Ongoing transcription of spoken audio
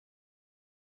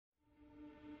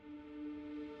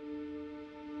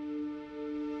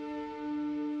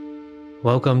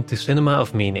Welcome to Cinema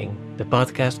of Meaning, the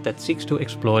podcast that seeks to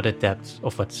explore the depths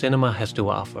of what cinema has to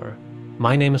offer.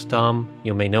 My name is Tom,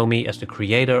 you may know me as the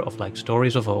creator of Like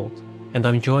Stories of Old, and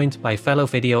I'm joined by fellow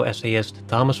video essayist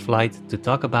Thomas Flight to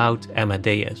talk about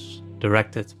Amadeus,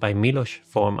 directed by Milos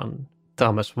Forman.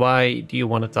 Thomas, why do you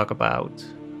want to talk about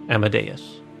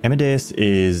Amadeus? Amadeus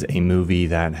is a movie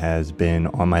that has been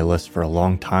on my list for a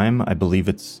long time. I believe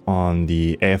it's on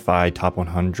the AFI Top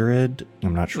 100.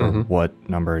 I'm not sure what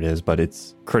number it is, but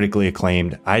it's critically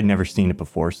acclaimed. I'd never seen it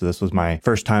before, so this was my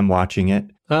first time watching it.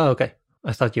 Oh, okay.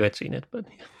 I thought you had seen it, but...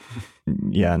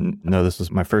 Yeah, no, this was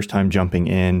my first time jumping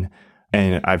in,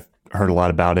 and I've heard a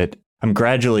lot about it. I'm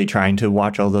gradually trying to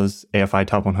watch all those AFI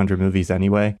Top 100 movies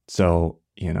anyway, so,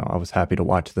 I was happy to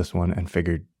watch this one and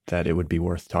figured that it would be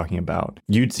worth talking about.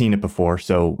 You'd seen it before,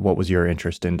 so what was your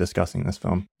interest in discussing this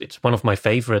film? It's one of my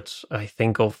favorites, I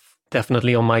think, of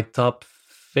definitely on my top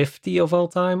 50 of all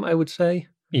time, I would say,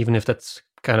 even if that's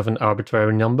kind of an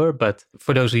arbitrary number. But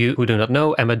for those of you who do not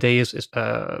know, Amadeus is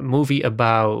a movie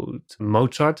about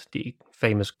Mozart, the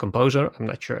famous composer. I'm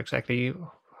not sure exactly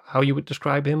how you would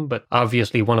describe him, but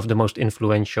obviously one of the most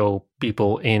influential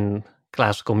people in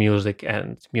classical music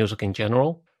and music in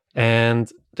general. And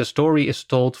the story is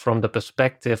told from the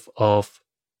perspective of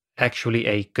actually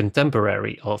a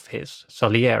contemporary of his,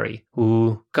 Salieri,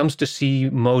 who comes to see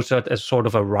Mozart as sort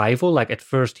of a rival. Like at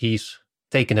first he's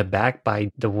taken aback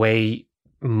by the way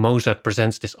Mozart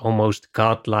presents this almost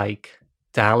godlike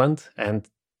talent, and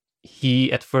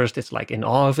he at first is like in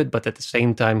awe of it, but at the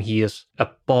same time he is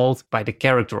appalled by the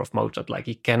character of Mozart. Like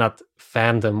he cannot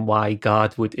fathom why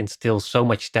God would instill so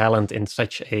much talent in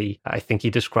such I think he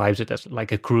describes it as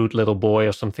like a crude little boy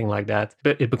or something like that.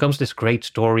 But it becomes this great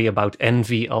story about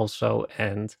envy also,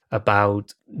 and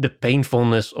about the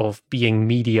painfulness of being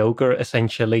mediocre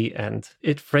essentially. And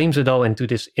it frames it all into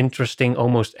this interesting,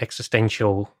 almost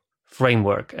existential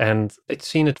framework. And I'd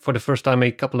seen it for the first time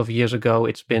a couple of years ago.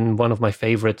 It's been one of my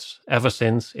favorites ever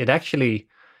since. It actually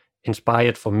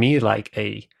inspired for me like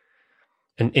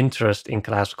an interest in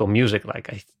classical music. Like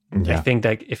I think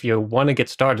that if you want to get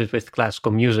started with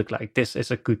classical music, like this is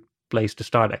a good place to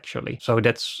start actually. So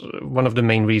that's one of the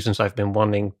main reasons I've been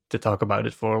wanting to talk about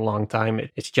it for a long time.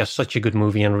 It's just such a good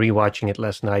movie, and rewatching it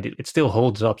last night, it still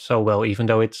holds up so well, even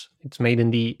though it's made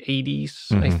in the 80s,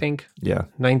 I think. Yeah.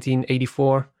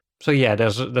 1984. So yeah,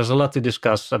 there's a lot to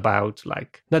discuss about,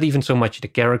 like, not even so much the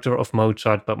character of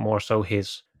Mozart, but more so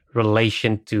his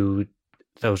relation to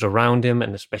those around him,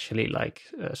 and especially like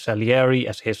Salieri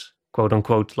as his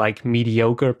quote-unquote like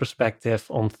mediocre perspective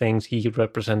on things. He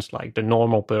represents like the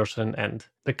normal person and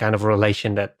the kind of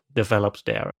relation that develops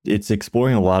there. It's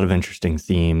exploring a lot of interesting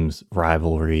themes,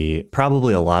 rivalry.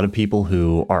 Probably a lot of people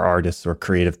who are artists or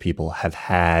creative people have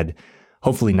had,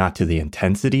 hopefully not to the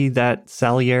intensity that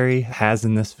Salieri has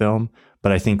in this film,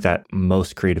 but I think that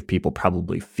most creative people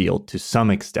probably feel to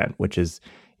some extent, which is,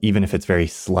 even if it's very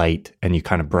slight and you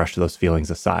kind of brush those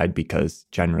feelings aside because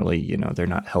generally, they're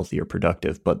not healthy or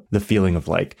productive, but the feeling of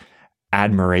like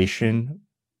admiration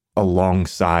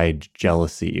alongside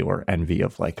jealousy or envy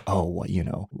of like, oh,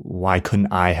 why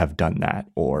couldn't I have done that?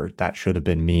 Or that should have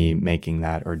been me making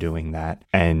that or doing that.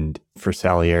 And for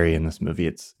Salieri in this movie,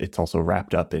 it's also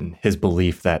wrapped up in his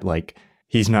belief that like,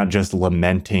 he's not just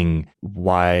lamenting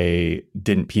why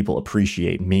didn't people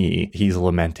appreciate me? He's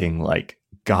lamenting like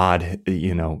God,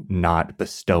 not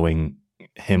bestowing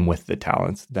him with the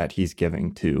talents that he's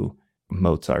giving to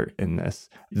Mozart in this.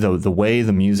 Though the way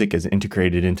the music is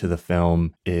integrated into the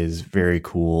film is very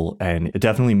cool, and it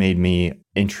definitely made me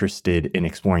interested in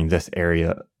exploring this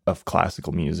area of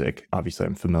classical music. Obviously,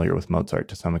 I'm familiar with Mozart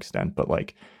to some extent, but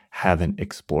like haven't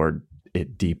explored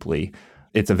it deeply.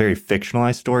 It's a very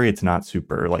fictionalized story. It's not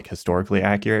super like historically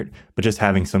accurate, but just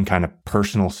having some kind of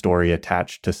personal story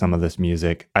attached to some of this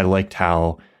music. I liked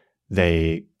how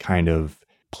they kind of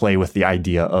play with the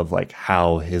idea of like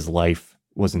how his life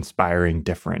was inspiring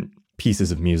different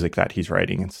pieces of music that he's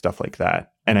writing and stuff like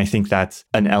that. And I think that's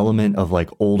an element of like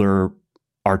older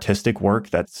artistic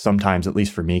work that sometimes, at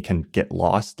least for me, can get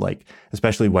lost, like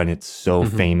especially when it's so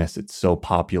famous, it's so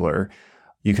popular,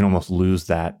 you can almost lose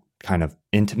that kind of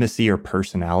intimacy or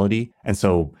personality. And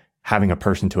so having a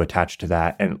person to attach to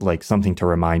that and like something to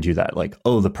remind you that like,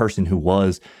 oh, the person who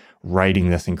was writing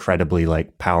this incredibly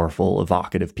like powerful,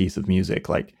 evocative piece of music,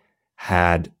 like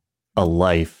had a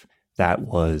life that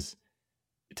was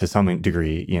to some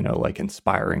degree, like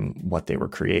inspiring what they were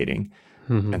creating.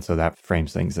 And so that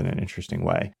frames things in an interesting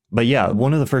way. But yeah,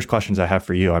 one of the first questions I have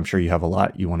for you, I'm sure you have a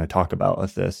lot you want to talk about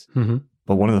with this,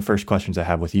 but one of the first questions I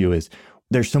have with you is,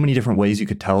 there's so many different ways you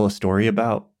could tell a story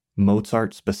about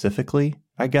Mozart specifically,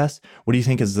 I guess. What do you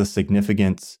think is the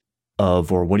significance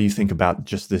of, or what do you think about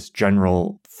just this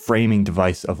general framing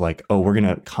device of like, oh, we're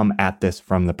going to come at this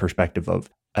from the perspective of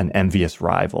an envious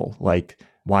rival? Like,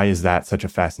 why is that such a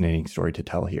fascinating story to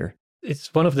tell here?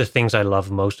 It's one of the things I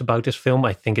love most about this film.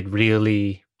 I think it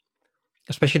really,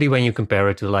 especially when you compare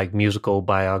it to like musical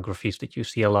biographies that you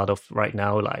see a lot of right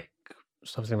now, like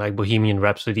something like Bohemian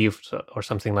Rhapsody or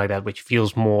something like that, which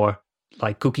feels more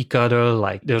like cookie cutter.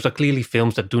 Like those are clearly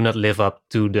films that do not live up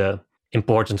to the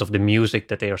importance of the music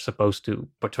that they are supposed to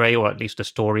portray, or at least the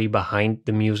story behind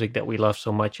the music that we love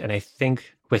so much. And I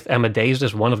think with Amadeus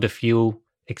is one of the few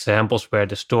examples where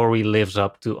the story lives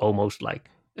up to almost like,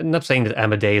 I'm not saying that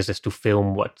Amadeus is to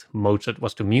film what Mozart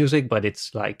was to music, but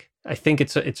it's like, I think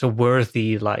it's a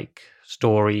worthy like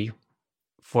story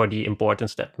for the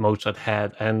importance that Mozart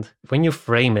had. And when you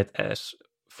frame it as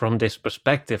from this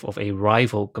perspective of a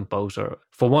rival composer,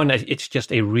 for one, it's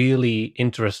just a really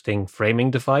interesting framing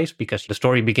device, because the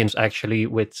story begins actually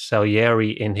with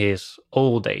Salieri in his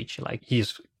old age. Like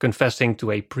he's confessing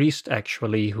to a priest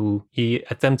actually who he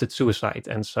attempted suicide.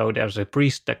 And so there's a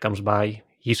priest that comes by.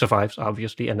 He survives,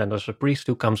 obviously, and then there's a priest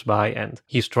who comes by and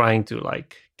he's trying to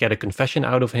like get a confession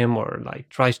out of him, or like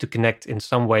tries to connect in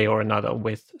some way or another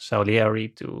with Salieri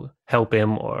to help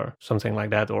him or something like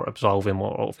that, or absolve him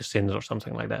or of his sins or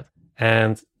something like that.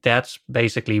 And that's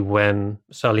basically when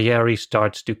Salieri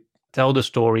starts to tell the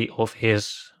story of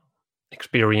his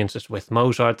experiences with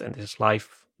Mozart and his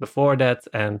life before that.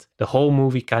 And the whole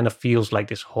movie kind of feels like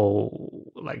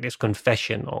this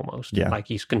confession almost. Yeah. Like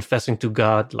he's confessing to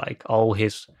God, like all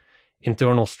his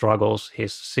internal struggles,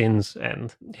 his sins,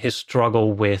 and his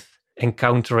struggle with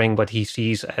encountering what he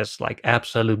sees as like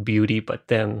absolute beauty, but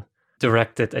then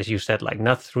directed, as you said, like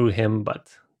not through him,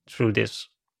 but through this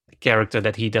character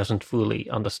that he doesn't fully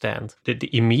understand.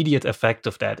 The immediate effect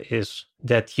of that is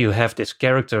that you have this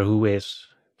character who is,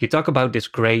 you talk about this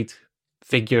great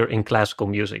figure in classical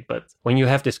music, but when you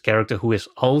have this character who is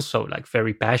also like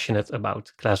very passionate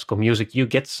about classical music, you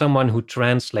get someone who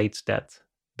translates that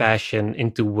passion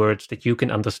into words that you can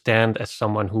understand as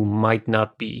someone who might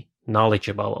not be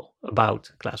knowledgeable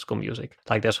about classical music.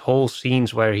 Like there's whole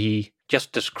scenes where he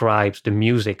just describes the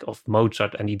music of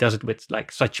Mozart, and he does it with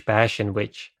like such passion,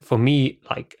 which for me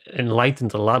like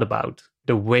enlightened a lot about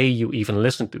the way you even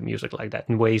listen to music like that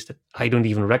in ways that I don't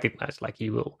even recognize. Like he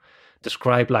will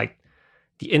describe like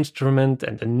the instrument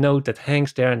and the note that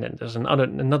hangs there, and then there's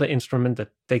another instrument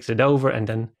that takes it over, and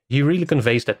then he really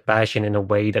conveys that passion in a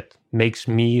way that makes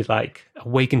me like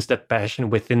awakens that passion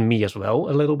within me as well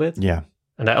a little bit. Yeah.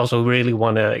 And I also really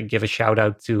want to give a shout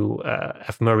out to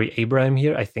F. Murray Abraham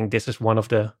here. I think this is one of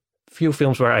the few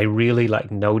films where I really like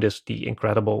noticed the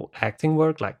incredible acting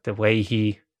work, like the way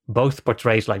he both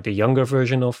portrays like the younger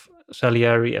version of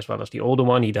Salieri as well as the older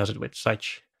one. He does it with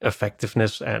such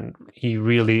effectiveness, and he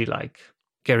really like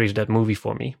carries that movie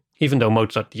for me. Even though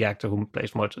Mozart, the actor who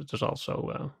plays Mozart, is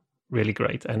also really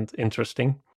great and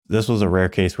interesting. This was a rare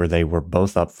case where they were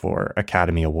both up for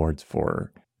Academy Awards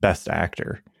for Best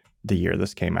Actor the year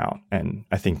this came out. And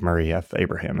I think Murray F.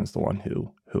 Abraham is the one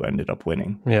who ended up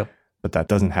winning. Yeah. But that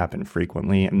doesn't happen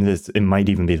frequently. And it might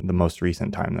even be the most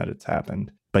recent time that it's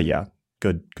happened. But yeah,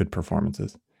 good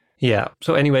performances. Yeah.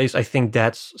 So anyways, I think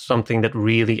that's something that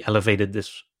really elevated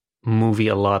this movie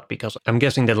a lot, because I'm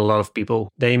guessing that a lot of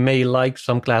people, they may like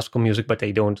some classical music, but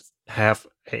they don't have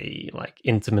a like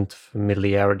intimate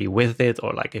familiarity with it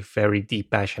or like a very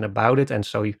deep passion about it. And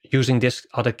so using this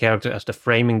other character as the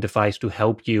framing device to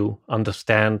help you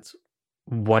understand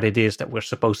what it is that we're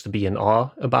supposed to be in awe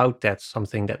about, that's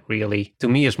something that really, to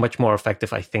me, is much more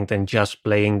effective, I think, than just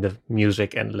playing the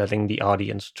music and letting the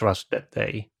audience trust that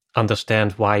they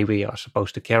understand why we are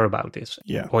supposed to care about this.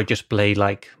 Yeah. Or just play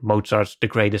like Mozart's The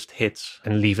Greatest Hits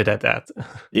and leave it at that.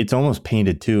 It's almost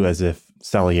painted too as if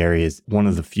Salieri is one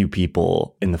of the few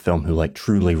people in the film who like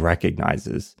truly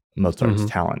recognizes Mozart's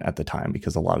talent at the time,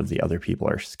 because a lot of the other people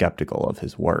are skeptical of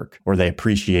his work, or they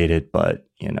appreciate it, but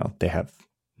they have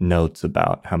notes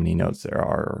about how many notes there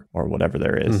are or whatever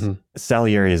there is.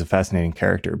 Salieri is a fascinating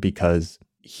character because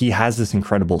he has this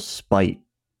incredible spite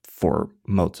for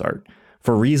Mozart,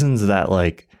 for reasons that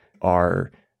like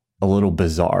are a little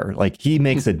bizarre. Like he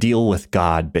makes a deal with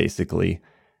God basically.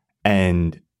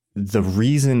 And the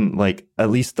reason, like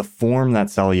at least the form that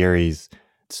Salieri's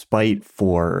spite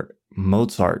for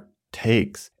Mozart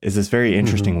takes is this very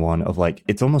interesting one of like,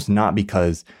 it's almost not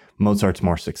because Mozart's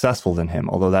more successful than him,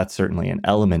 although that's certainly an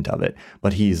element of it,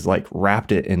 but he's like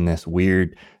wrapped it in this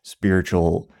weird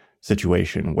spiritual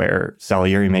situation where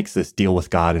Salieri makes this deal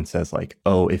with God and says like,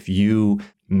 oh, if you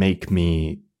make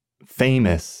me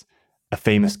famous, a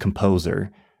famous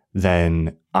composer,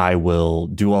 then I will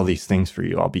do all these things for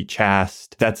you. I'll be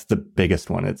chaste. That's the biggest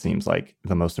one, it seems like,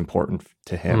 the most important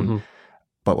to him.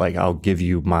 But like, I'll give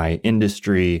you my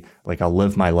industry, like I'll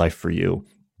live my life for you.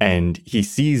 And he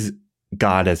sees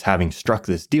God as having struck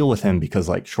this deal with him because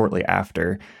like shortly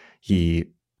after he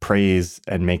prays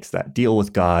and makes that deal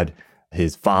with God,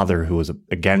 his father, who was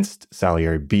against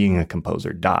Salieri being a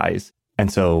composer, dies.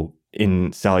 And so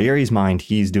in Salieri's mind,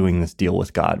 he's doing this deal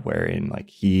with God wherein like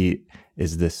he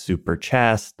is this super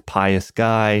chaste, pious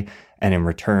guy. And in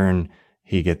return,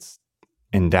 he gets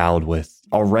endowed with,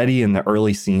 already in the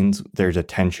early scenes, there's a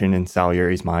tension in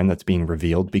Salieri's mind that's being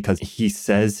revealed because he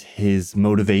says his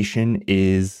motivation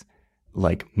is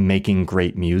like making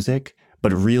great music.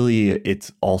 But really,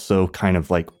 it's also kind of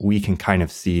like, we can kind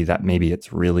of see that maybe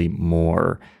it's really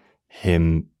more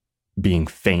him being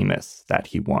famous that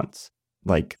he wants.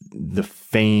 Like the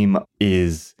fame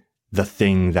is the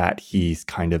thing that he's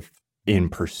kind of in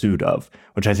pursuit of,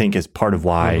 which I think is part of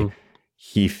why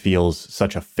he feels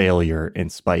such a failure in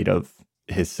spite of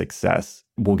his success.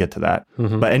 We'll get to that.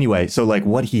 But anyway, so like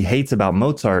what he hates about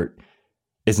Mozart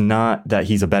is not that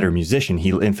he's a better musician.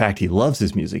 In fact, he loves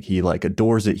his music. He like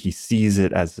adores it. He sees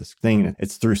it as this thing.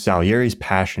 It's through Salieri's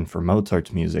passion for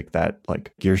Mozart's music that,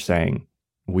 like you're saying,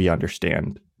 we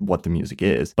understand what the music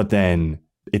is. But then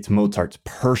it's Mozart's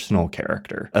personal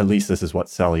character. At least this is what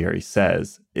Salieri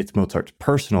says. It's Mozart's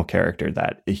personal character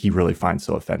that he really finds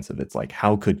so offensive. It's like,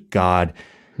 how could God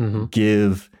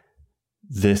give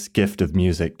this gift of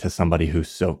music to somebody who's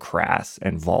so crass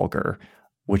and vulgar?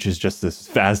 Which is just this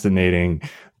fascinating,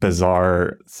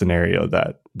 bizarre scenario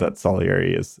that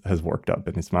Salieri has worked up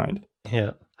in his mind.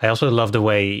 Yeah. I also love the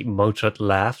way Mozart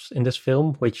laughs in this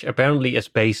film, which apparently is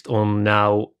based on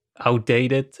now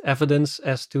outdated evidence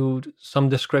as to some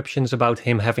descriptions about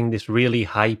him having this really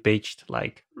high-pitched,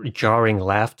 like jarring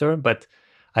laughter. But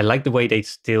I like the way they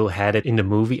still had it in the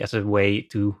movie as a way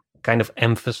to kind of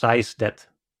emphasize that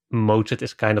Mozart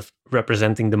is kind of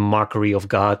representing the mockery of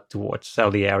God towards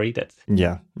Salieri.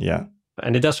 Yeah.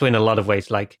 And it does so in a lot of ways,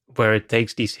 like where it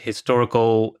takes these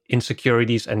historical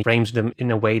insecurities and frames them in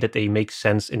a way that they make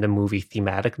sense in the movie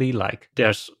thematically. Like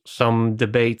there's some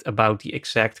debate about the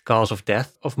exact cause of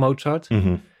death of Mozart.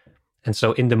 And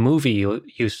so in the movie,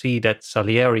 you see that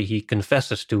Salieri, he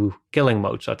confesses to killing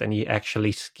Mozart and he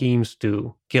actually schemes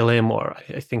to kill him or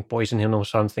I think poison him or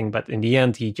something. But in the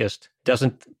end, he just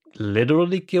doesn't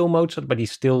literally kill Mozart, but he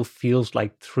still feels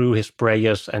like through his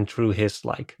prayers and through his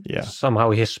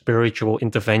somehow his spiritual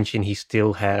intervention, he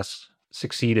still has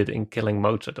succeeded in killing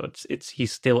Mozart.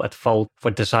 He's still at fault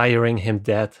for desiring him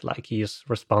dead. Like he is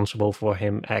responsible for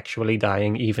him actually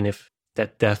dying, even if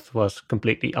that death was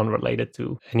completely unrelated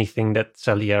to anything that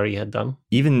Salieri had done.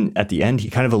 Even at the end, he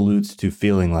kind of alludes to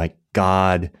feeling like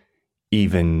God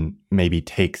even maybe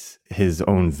takes his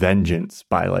own vengeance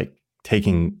by like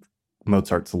taking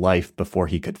Mozart's life before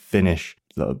he could finish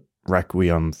the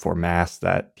requiem for mass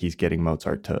that he's getting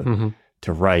Mozart to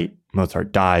write.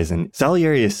 Mozart dies, and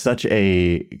Salieri is such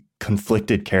a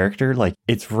conflicted character. Like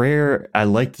it's rare. I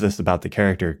liked this about the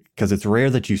character because it's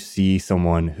rare that you see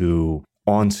someone who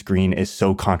on screen is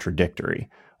so contradictory.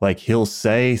 Like he'll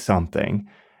say something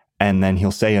and then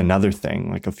he'll say another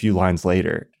thing like a few lines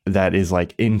later that is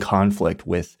like in conflict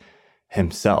with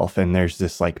himself, and there's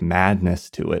this like madness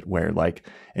to it where like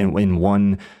in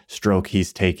one stroke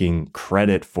he's taking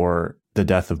credit for the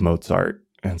death of Mozart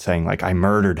and saying like I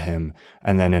murdered him,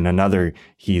 and then in another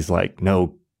he's like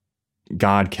no,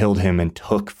 God killed him and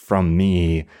took from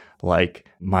me like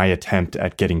my attempt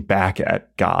at getting back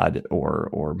at God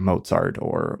or Mozart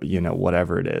or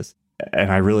whatever it is.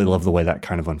 And I really love the way that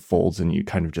kind of unfolds, and you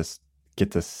kind of just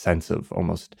get this sense of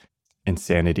almost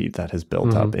insanity that has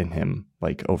built up in him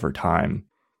like over time.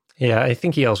 Yeah, I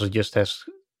think he also just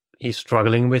he's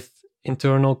struggling with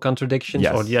internal contradictions.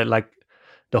 Yes. Or like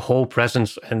the whole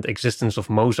presence and existence of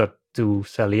Mozart to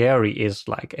Salieri is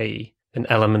like an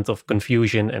element of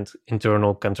confusion and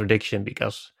internal contradiction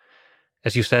because,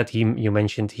 as you said, you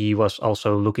mentioned he was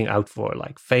also looking out for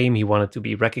like fame. He wanted to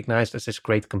be recognized as this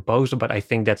great composer, but I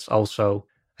think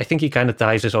he kind of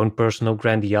ties his own personal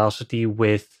grandiosity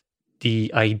with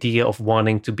the idea of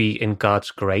wanting to be in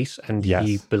God's grace. And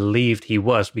he believed he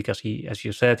was because he, as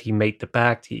you said, he made the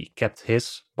pact, he kept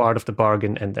his part of the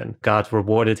bargain, and then God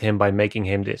rewarded him by making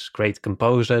him this great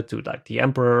composer to like the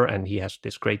emperor, and he has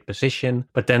this great position.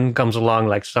 But then comes along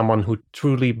like someone who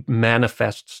truly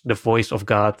manifests the voice of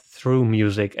God through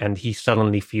music, and he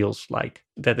suddenly feels like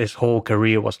that his whole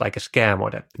career was like a scam, or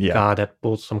that God had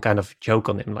pulled some kind of joke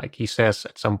on him. Like he says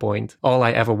at some point, all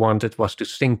I ever wanted was to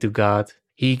sing to God.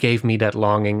 He gave me that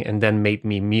longing and then made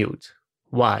me mute.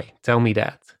 Why? Tell me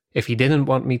that. If he didn't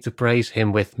want me to praise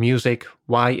him with music,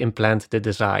 why implant the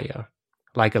desire?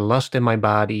 Like a lust in my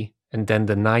body, and then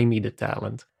deny me the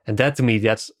talent. And that to me,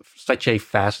 that's such a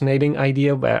fascinating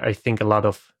idea where I think a lot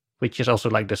of, which is also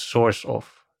like the source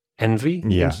of envy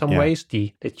in some ways,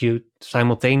 that you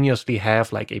simultaneously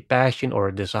have like a passion or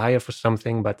a desire for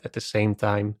something, but at the same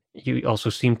time, you also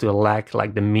seem to lack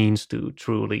like the means to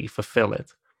truly fulfill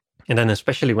it. And then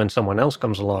especially when someone else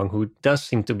comes along who does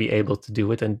seem to be able to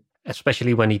do it, and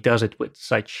especially when he does it with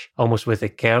such, almost with a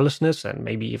carelessness and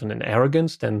maybe even an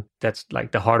arrogance, then that's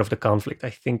like the heart of the conflict, I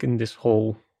think, in this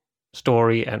whole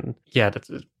story. And yeah, that's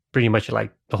pretty much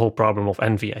like the whole problem of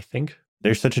envy, I think.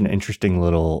 There's such an interesting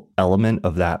little element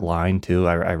of that line too.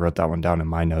 I wrote that one down in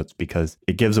my notes because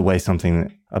it gives away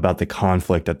something about the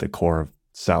conflict at the core of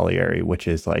Salieri, which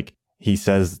is like, he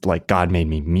says like, God made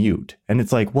me mute. And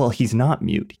it's like, well, he's not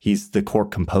mute. He's the court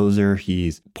composer.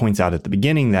 He points out at the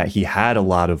beginning that he had a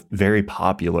lot of very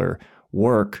popular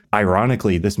work.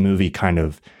 Ironically, this movie kind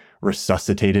of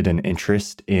resuscitated an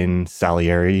interest in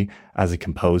Salieri as a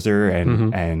composer,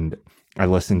 and I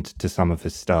listened to some of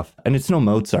his stuff, and it's no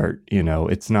Mozart, you know,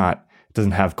 it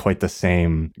doesn't have quite the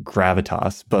same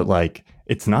gravitas, but like,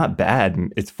 it's not bad.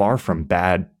 It's far from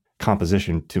bad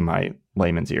composition to my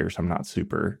layman's ears. I'm not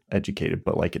super educated,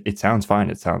 but like, it sounds fine.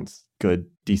 It sounds good,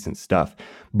 decent stuff.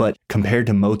 But compared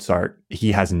to Mozart,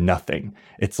 he has nothing.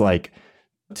 It's like,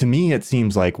 to me, it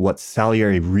seems like what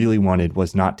Salieri really wanted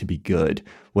was not to be good,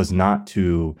 was not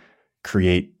to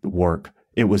create work.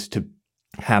 It was to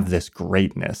have this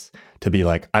greatness, to be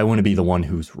like, I want to be the one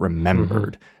who's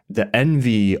remembered. The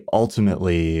envy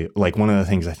ultimately, like one of the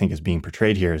things I think is being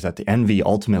portrayed here is that the envy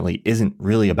ultimately isn't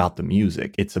really about the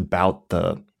music. It's about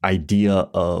the idea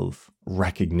of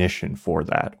recognition for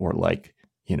that, or like,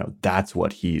 you know, that's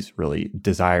what he's really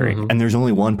desiring. And there's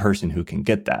only one person who can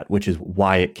get that, which is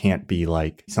why it can't be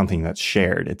like something that's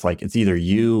shared. It's like, it's either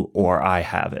you or I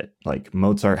have it. Like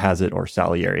Mozart has it or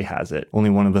Salieri has it. Only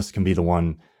one of us can be the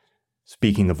one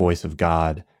speaking the voice of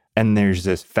God. And there's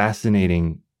this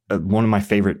fascinating, one of my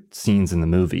favorite scenes in the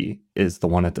movie is the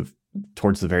one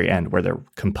towards the very end where they're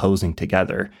composing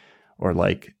together, or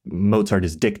like Mozart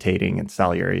is dictating and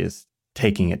Salieri is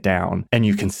taking it down. And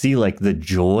you can see like the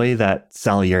joy that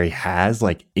Salieri has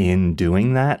like in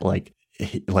doing that, like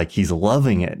he's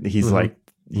loving it. He's like,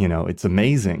 you know, it's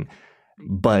amazing.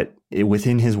 But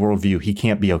within his worldview, he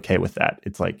can't be okay with that.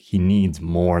 It's like he needs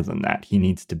more than that. He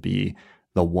needs to be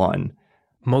the one.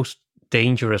 Most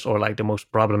dangerous, or like the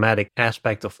most problematic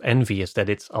aspect of envy is that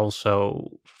it's also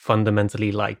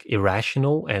fundamentally like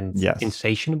irrational and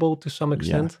insatiable to some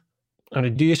extent.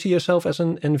 Do you see yourself as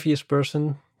an envious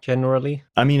person generally?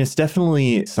 I mean, it's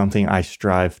definitely something I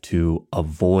strive to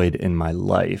avoid in my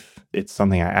life. It's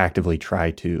something I actively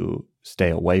try to stay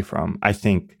away from. I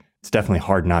think it's definitely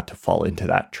hard not to fall into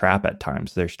that trap at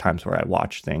times. There's times where I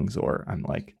watch things, or I'm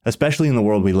like, especially in the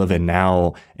world we live in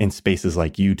now, in spaces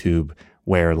like YouTube,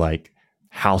 where like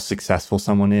how successful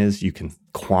someone is, you can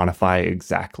quantify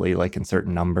exactly like in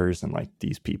certain numbers, and like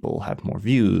these people have more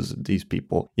views, these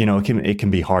people, you know, it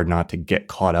can be hard not to get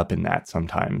caught up in that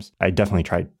sometimes. I definitely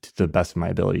try to the best of my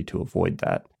ability to avoid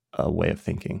that way of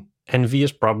thinking. Envy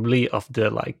is probably of the,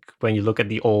 like, when you look at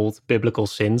the old biblical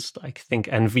sins, I think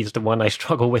envy is the one I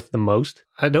struggle with the most.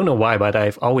 I don't know why, but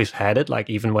I've always had it. Like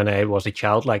even when I was a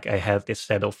child, like I had this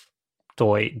set of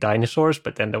toy dinosaurs,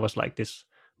 but then there was like this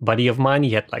buddy of mine,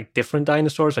 he had like different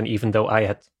dinosaurs, and even though I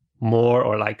had more,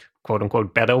 or like quote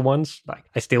unquote better ones, like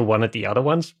I still wanted the other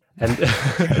ones. And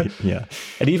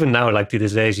and even now, like to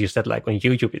this day, as you said, like on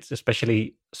YouTube, it's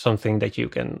especially something that you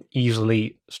can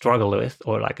easily struggle with,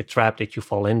 or like a trap that you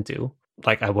fall into.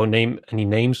 Like I won't name any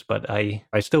names, but I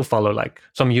still follow like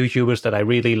some YouTubers that I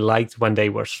really liked when they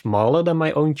were smaller than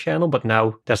my own channel, but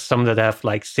now there's some that have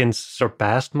like since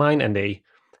surpassed mine, and they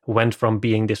went from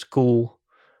being this cool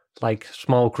like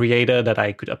small creator that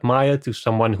I could admire to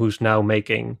someone who's now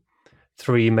making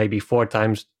 3, maybe 4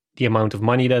 times the amount of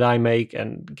money that I make,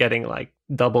 and getting like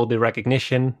double the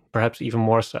recognition, perhaps even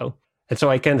more so. And so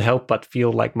I can't help but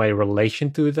feel like my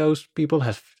relation to those people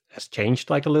has changed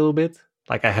like a little bit.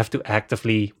 Like I have to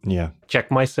actively check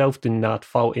myself to not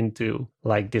fall into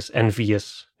like this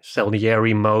envious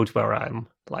Salieri mode where I'm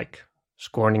like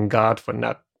scorning God for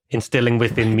not instilling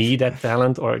within me that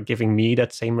talent or giving me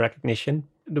that same recognition.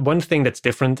 The one thing that's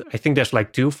different, I think there's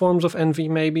like 2 forms of envy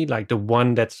maybe, like the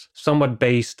one that's somewhat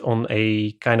based on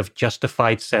a kind of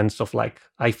justified sense of like,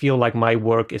 I feel like my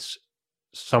work is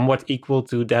somewhat equal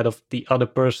to that of the other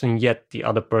person, yet the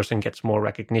other person gets more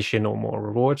recognition or more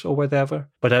rewards or whatever.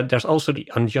 But there's also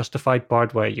the unjustified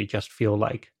part where you just feel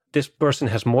like this person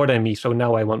has more than me, so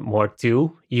now I want more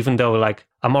too, even though like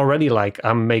I'm already like,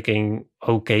 I'm making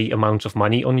okay amounts of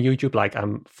money on YouTube. Like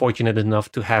I'm fortunate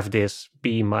enough to have this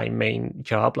be my main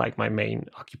job, like my main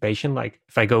occupation. Like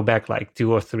if I go back like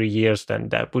 2 or 3 years, then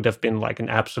that would have been like an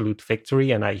absolute victory.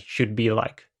 And I should be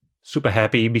like super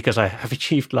happy because I have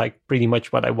achieved like pretty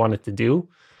much what I wanted to do.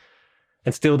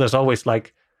 And still there's always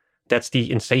like, that's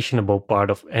the insatiable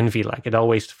part of envy. Like it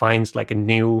always finds like a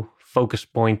new focus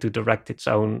point to direct its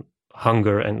own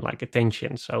hunger and like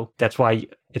attention. So that's why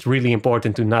it's really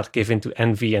important to not give into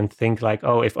envy and think like,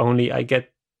 oh, if only I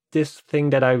get this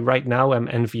thing that I right now am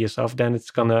envious of, then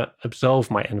it's gonna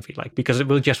absolve my envy. Like, because it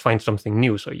will just find something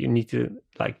new. So you need to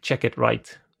like check it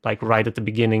right, like right at the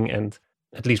beginning, and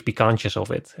at least be conscious of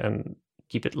it and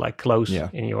keep it like close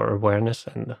in your awareness.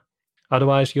 And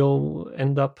otherwise you'll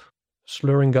end up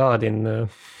slurring God in a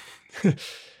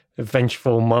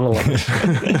vengeful monologues.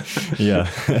 Yeah.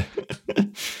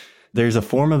 There's a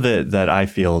form of it that I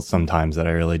feel sometimes that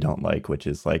I really don't like, which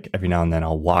is like every now and then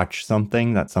I'll watch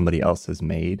something that somebody else has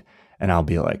made and I'll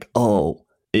be like, oh,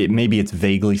 maybe it's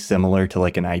vaguely similar to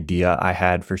like an idea I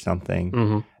had for something.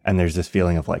 Mm-hmm. And there's this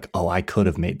feeling of like, oh, I could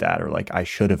have made that, or like I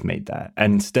should have made that.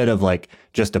 And instead of like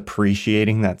just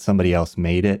appreciating that somebody else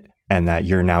made it, and that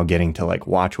you're now getting to like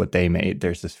watch what they made,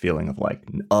 there's this feeling of like,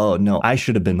 oh no, I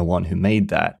should have been the one who made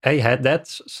that. I had that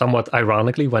somewhat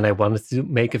ironically when I wanted to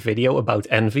make a video about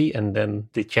envy, and then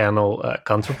the channel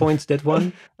ContraPoints did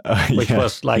one, which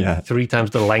was like 3 times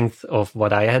the length of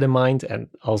what I had in mind, and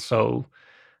also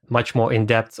much more in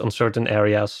depth on certain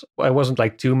areas. I wasn't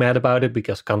like too mad about it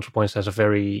because ContraPoints has a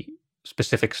very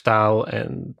specific style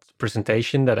and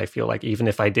presentation that I feel like even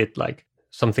if I did like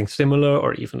something similar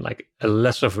or even like a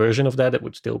lesser version of that, it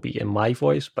would still be in my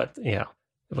voice. But yeah,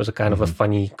 it was a kind of a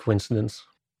funny coincidence.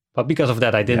 But because of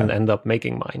that, I didn't end up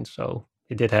making mine. So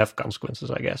it did have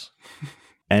consequences, I guess.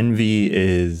 Envy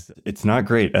it's not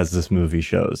great, as this movie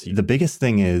shows. The biggest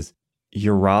thing is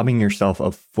you're robbing yourself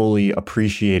of fully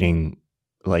appreciating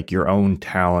like your own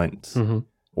talents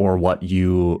or what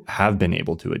you have been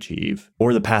able to achieve,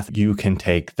 or the path you can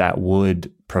take that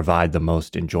would provide the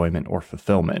most enjoyment or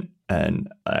fulfillment.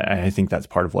 And I think that's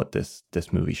part of what this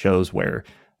movie shows, where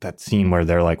that scene where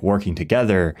they're like working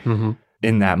together,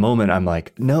 in that moment, I'm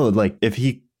like, no, like if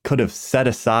he could have set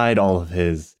aside all of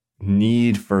his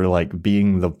need for like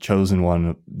being the chosen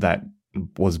one that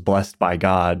was blessed by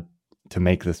God to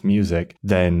make this music,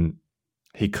 then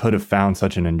he could have found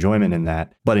such an enjoyment in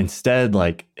that. But instead,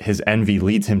 like his envy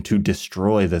leads him to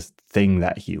destroy this thing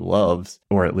that he loves,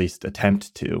 or at least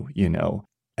attempt to, you know?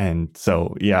 And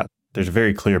so, yeah, there's a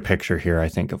very clear picture here, I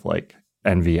think, of like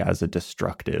envy as a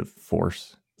destructive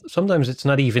force. Sometimes it's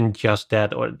not even just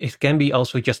that, or it can be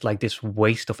also just like this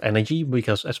waste of energy,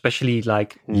 because especially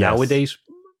like nowadays,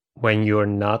 when you're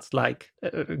not like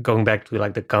going back to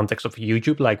like the context of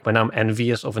YouTube, like when I'm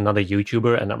envious of another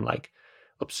YouTuber and I'm like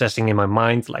obsessing in my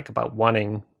mind like about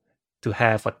wanting to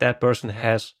have what that person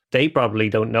has, they probably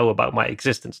don't know about my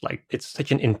existence. Like it's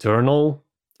such an internal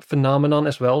phenomenon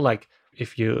as well. Like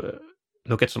if you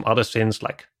look at some other sins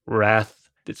like wrath,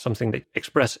 it's something that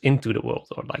express into the world,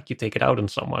 or like you take it out on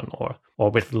someone,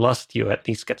 or with lust you at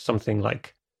least get something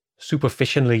like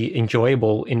superficially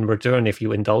enjoyable in return if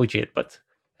you indulge it. But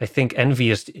I think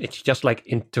envy it's just like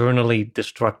internally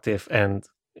destructive, and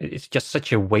it's just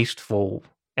such a wasteful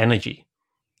energy.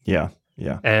 Yeah.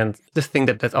 And the thing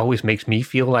that always makes me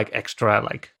feel like extra,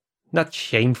 like not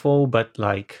shameful, but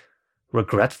like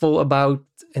regretful about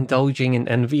indulging in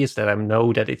envy is that I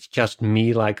know that it's just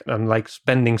me. Like I'm like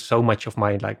spending so much of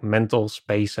my like mental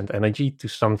space and energy to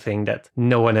something that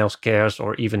no one else cares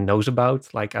or even knows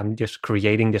about. Like I'm just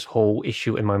creating this whole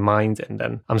issue in my mind, and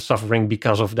then I'm suffering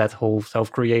because of that whole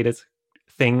self-created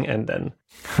thing. And then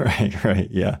right,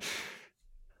 yeah.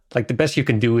 Like the best you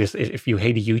can do is if you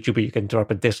hate a YouTuber, you can drop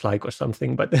a dislike or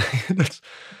something, but that's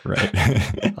right.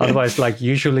 Otherwise, like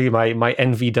usually my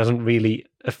envy doesn't really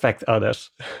affect others.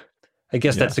 I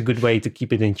guess that's a good way to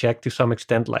keep it in check to some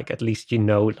extent. Like at least you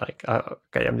know, like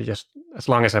okay, I'm just, as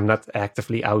long as I'm not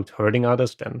actively out hurting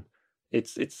others, then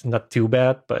it's not too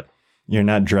bad. But you're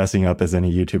not dressing up as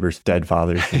any YouTuber's dead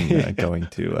fathers and going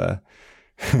to.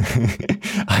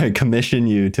 I commission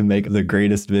you to make the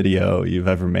greatest video you've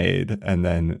ever made, and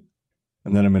then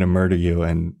I'm going to murder you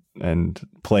and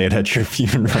play it at your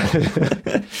funeral.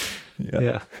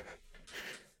 Yeah.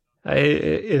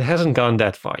 It hasn't gone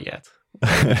that far yet.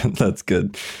 That's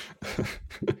good.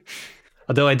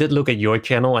 Although I did look at your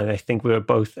channel, and I think we're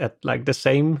both at like the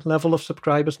same level of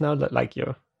subscribers now. That like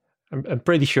I'm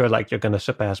pretty sure like you're going to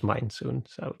surpass mine soon.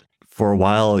 So for a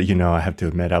while, you know, I have to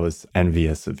admit I was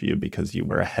envious of you because you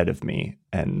were ahead of me,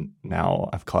 and now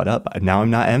I've caught up. Now I'm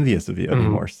not envious of you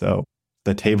anymore. So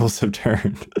The tables have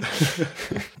turned.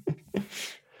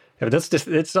 Yeah, but that's just,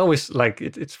 it's always like,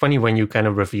 it's funny when you kind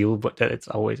of reveal that it's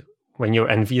always when you're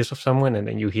envious of someone and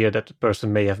then you hear that the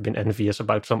person may have been envious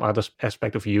about some other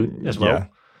aspect of you as well. Yeah.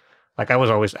 Like I was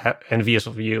always envious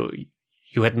of you.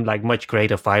 You had like much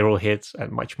greater viral hits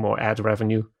and much more ad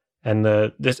revenue. And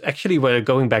this actually, we're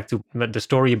going back to the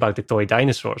story about the toy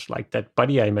dinosaurs, like that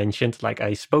buddy I mentioned, like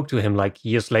I spoke to him like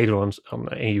years later on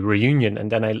a reunion.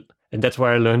 And then and that's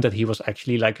where I learned that he was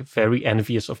actually like very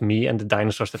envious of me and the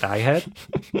dinosaurs that I had.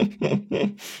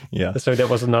 Yeah. So that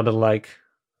was another like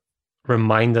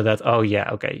reminder that, oh yeah,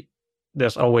 okay,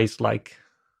 there's always like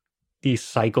these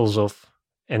cycles of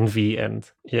envy,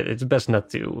 and yeah, it's best not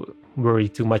to worry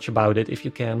too much about it if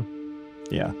you can.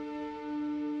 Yeah.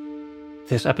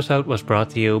 This episode was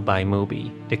brought to you by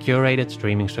Mubi, the curated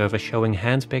streaming service showing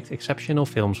handpicked exceptional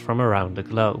films from around the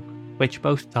globe, which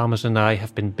both Thomas and I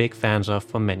have been big fans of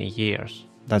for many years.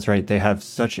 That's right. They have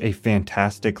such a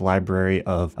fantastic library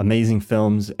of amazing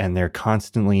films, and they're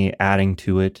constantly adding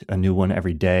to it a new one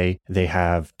every day. They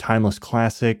have timeless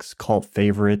classics, cult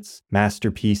favorites,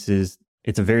 masterpieces.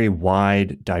 It's a very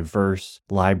wide, diverse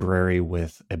library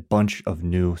with a bunch of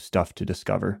new stuff to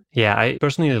discover. Yeah, I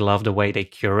personally love the way they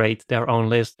curate their own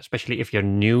list, especially if you're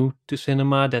new to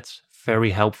cinema. That's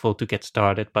very helpful to get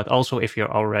started. But also if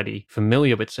you're already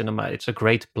familiar with cinema, it's a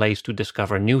great place to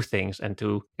discover new things and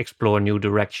to explore new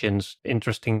directions,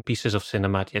 interesting pieces of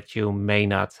cinema that you may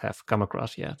not have come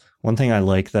across yet. One thing I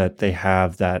like that they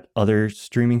have that other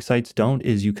streaming sites don't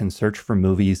is you can search for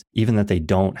movies even that they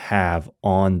don't have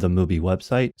on the Mubi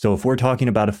website. So if we're talking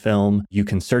about a film, you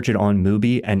can search it on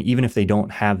Mubi, and even if they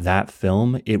don't have that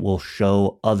film, it will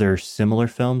show other similar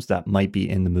films that might be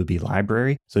in the Mubi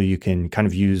library. So you can kind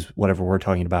of use whatever we're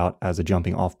talking about as a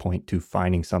jumping off point to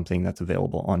finding something that's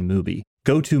available on Mubi.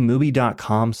 Go to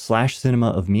Mubi.com/cinema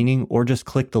of meaning, or just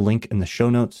click the link in the show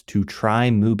notes to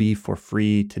try Mubi for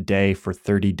free today for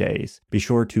 30 days. Be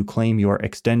sure to claim your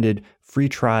extended free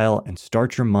trial and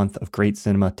start your month of great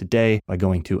cinema today by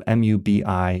going to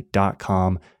mubi.com/cinema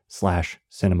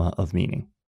of meaning.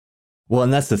 Well,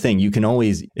 and that's the thing. You can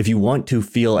always, if you want to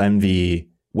feel envy,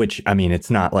 which, I mean, it's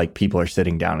not like people are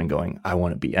sitting down and going, I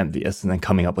want to be envious, and then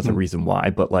coming up with a reason why,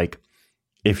 but like,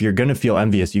 if you're going to feel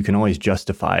envious, you can always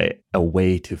justify a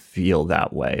way to feel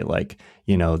that way. Like,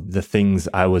 you know, the things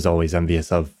I was always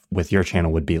envious of with your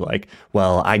channel would be like,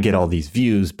 well, I get all these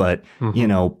views, but, you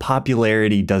know,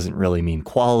 popularity doesn't really mean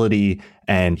quality.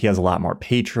 And he has a lot more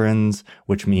patrons,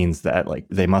 which means that like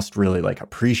they must really like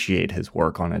appreciate his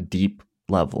work on a deep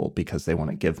level because they want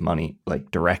to give money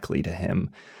like directly to him.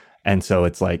 And so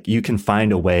it's like you can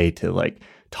find a way to like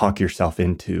talk yourself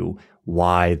into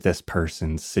why this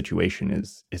person's situation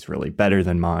is really better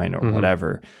than mine or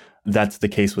whatever. That's the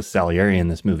case with Salieri in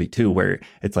this movie too, where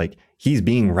it's like he's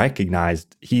being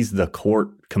recognized. He's the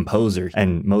court composer,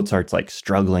 and Mozart's like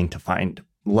struggling to find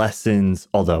lessons,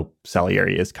 although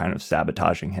Salieri is kind of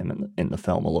sabotaging him in the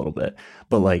film a little bit.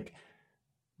 But like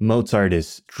Mozart is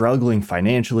struggling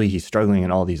financially, he's struggling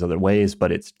in all these other ways,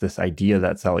 but it's this idea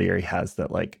that Salieri has that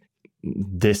like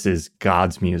this is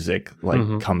God's music,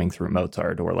 like coming through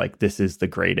Mozart, or like this is the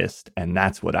greatest and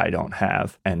that's what I don't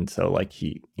have. And so like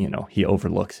he, you know, he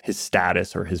overlooks his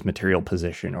status or his material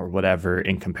position or whatever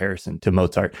in comparison to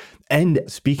Mozart. And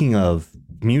speaking of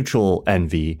mutual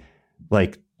envy,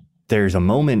 like there's a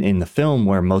moment in the film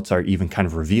where Mozart even kind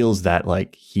of reveals that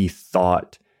like he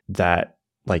thought that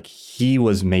like he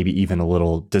was maybe even a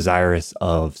little desirous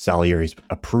of Salieri's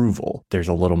approval. There's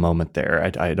a little moment there.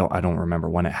 I don't remember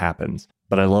when it happens,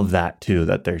 but I love that too,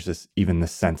 that there's this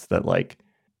sense that like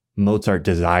Mozart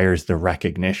desires the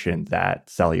recognition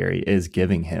that Salieri is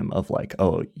giving him of like,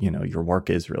 oh, you know, your work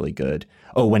is really good.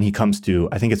 Oh, when he comes to,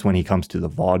 I think it's when he comes to the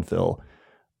vaudeville,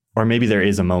 or maybe there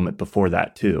is a moment before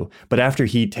that too. But after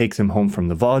he takes him home from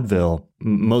the vaudeville,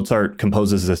 Mozart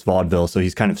composes this vaudeville. So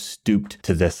he's kind of stooped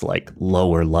to this like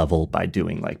lower level by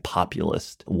doing like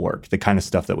populist work, the kind of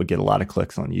stuff that would get a lot of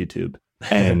clicks on YouTube.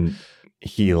 And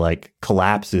he like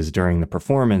collapses during the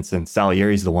performance, and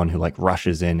Salieri's the one who like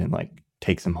rushes in and like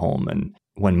takes him home. And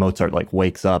when Mozart like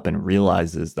wakes up and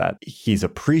realizes that he's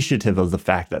appreciative of the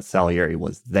fact that Salieri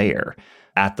was there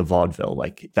at the vaudeville,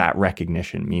 like that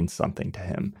recognition means something to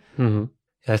him.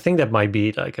 I think that might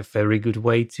be like a very good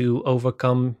way to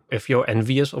overcome if you're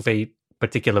envious of a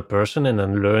particular person, and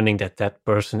then learning that that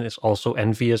person is also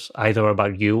envious either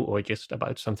about you or just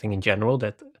about something in general.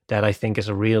 That I think is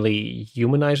a really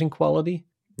humanizing quality.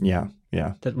 Yeah.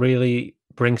 That really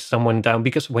brings someone down,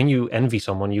 because when you envy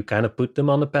someone, you kind of put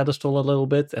them on a pedestal a little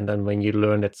bit, and then when you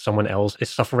learn that someone else is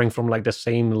suffering from like the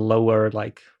same lower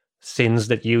like sins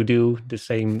that you do, the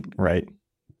same Right.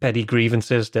 petty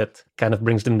grievances that kind of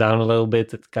brings them down a little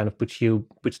bit. It kind of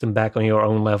puts them back on your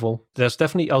own level. There's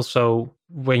definitely also,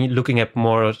 when you're looking at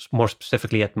more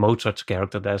specifically at Mozart's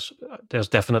character, there's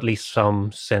definitely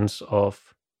some sense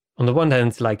of, on the one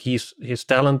hand, like his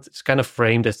talent is kind of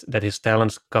framed as that his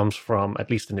talent comes from, at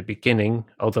least in the beginning,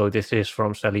 although this is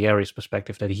from Salieri's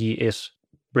perspective, that he is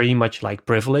pretty much like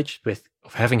privileged with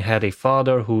of having had a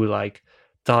father who like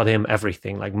taught him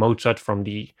everything. Like Mozart from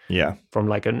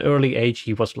like an early age,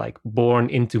 he was like born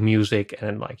into music,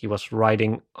 and like he was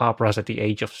writing operas at the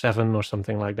age of 7 or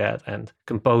something like that, and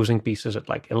composing pieces at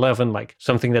like 11, like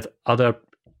something that other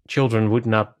children would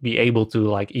not be able to,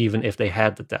 like, even if they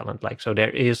had the talent. Like, so there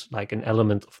is like an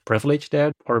element of privilege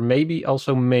there, or maybe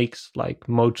also makes like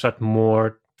Mozart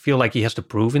more feel like he has to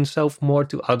prove himself more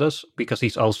to others, because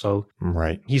he's also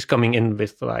he's coming in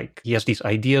with like, he has these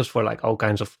ideas for like all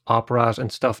kinds of operas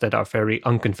and stuff that are very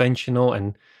unconventional,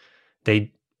 and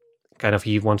they kind of,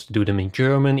 he wants to do them in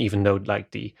German, even though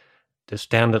like the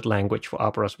standard language for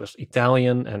operas was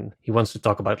Italian, and he wants to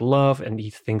talk about love, and he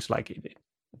thinks like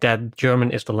that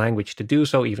German is the language to do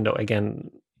so, even though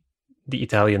again the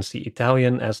Italians see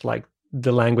Italian as like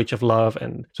the language of love.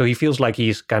 And so he feels like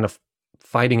he's kind of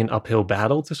fighting an uphill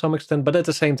battle to some extent, but at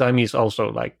the same time he's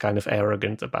also like kind of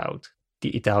arrogant about the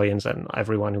Italians and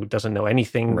everyone who doesn't know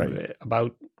anything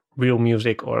about real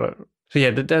music. Or so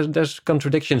yeah, there's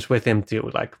contradictions with him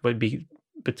too, like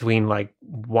between like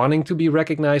wanting to be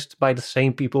recognized by the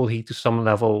same people he to some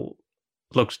level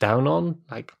looks down on.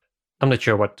 Like, I'm not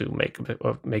sure what to make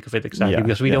of it exactly,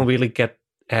 because we don't really get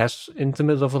as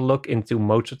intimate of a look into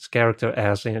Mozart's character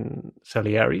as in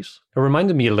Salieri's. It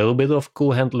reminded me a little bit of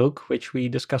Cool Hand Luke, which we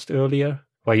discussed earlier,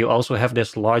 where you also have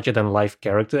this larger-than-life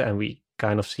character, and we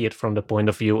kind of see it from the point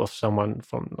of view of someone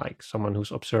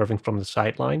who's observing from the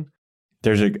sideline.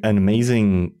 There's an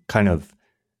amazing kind of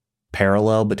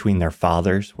parallel between their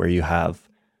fathers, where you have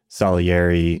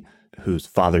Salieri, whose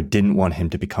father didn't want him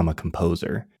to become a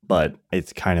composer, but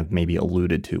it's kind of maybe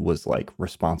alluded to was like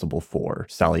responsible for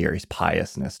Salieri's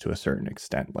piousness to a certain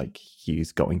extent. Like,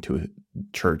 he's going to a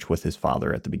church with his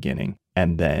father at the beginning.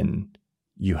 And then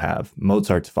you have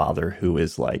Mozart's father, who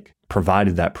is like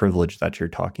provided that privilege that you're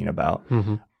talking about.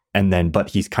 Mm-hmm. And then,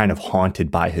 but he's kind of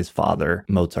haunted by his father,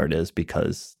 Mozart is,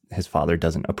 because his father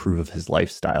doesn't approve of his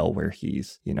lifestyle, where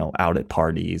he's, out at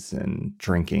parties and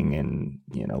drinking and,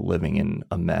 living in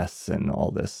a mess and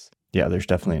all this. Yeah, there's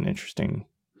definitely an interesting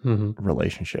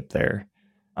relationship there.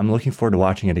 I'm looking forward to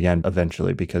watching it again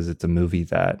eventually, because it's a movie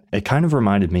that it kind of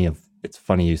reminded me of. It's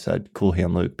funny you said Cool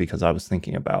Hand Luke, because I was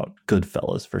thinking about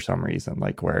Goodfellas for some reason,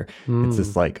 like where it's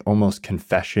this like almost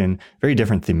confession, very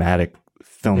different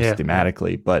films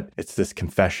thematically, but it's this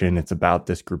confession. It's about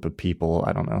this group of people.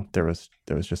 I don't know. There was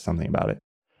just something about it.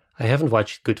 I haven't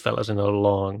watched Goodfellas in a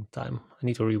long time. I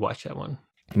need to rewatch that one.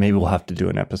 Maybe we'll have to do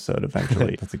an episode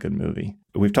eventually. That's a good movie.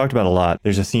 We've talked about a lot.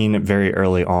 There's a scene very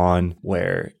early on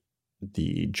where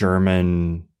the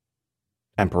German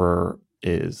emperor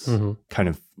is kind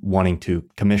of wanting to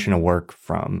commission a work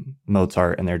from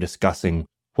Mozart, and they're discussing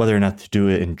whether or not to do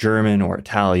it in German or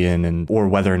Italian, or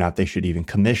whether or not they should even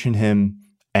commission him.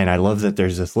 And I love that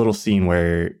there's this little scene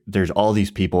where there's all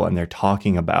these people and they're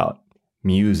talking about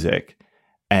music,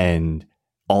 and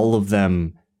all of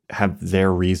them have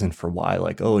their reason for why,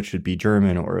 like, oh, it should be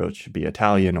German, or it should be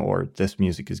Italian, or this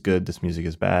music is good, this music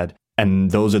is bad.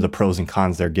 And those are the pros and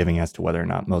cons they're giving as to whether or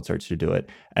not Mozart should do it.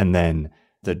 And then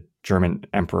the German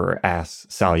emperor asks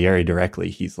Salieri directly,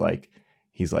 he's like,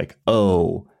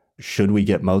 oh, should we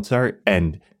get Mozart?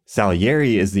 And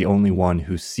Salieri is the only one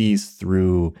who sees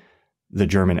through the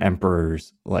German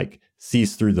emperor's, like,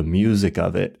 sees through the music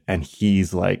of it. And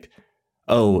he's like,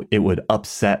 oh, it would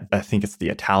upset, I think it's the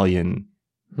Italian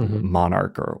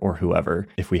monarch or whoever,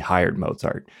 if we hired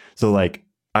Mozart. So, like,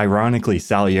 ironically,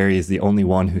 Salieri is the only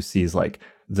one who sees, like,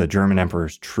 the German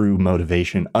emperor's true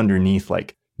motivation underneath,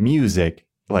 like, music.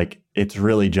 Like, it's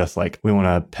really just like, we want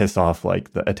to piss off,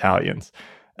 like, the Italians.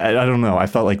 I don't know. I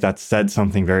felt like that said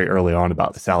something very early on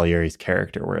about Salieri's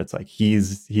character, where it's like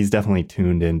he's definitely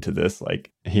tuned into this.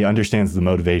 Like, he understands the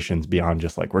motivations beyond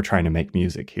just like, we're trying to make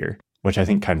music here, which I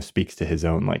think kind of speaks to his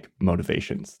own like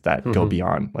motivations that go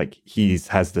beyond, like,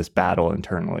 has this battle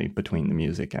internally between the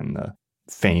music and the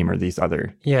fame or these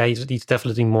other. Yeah, he's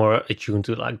definitely more attuned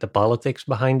to like the politics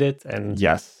behind it. And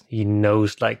yes, he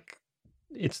knows like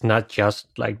it's not just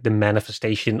like the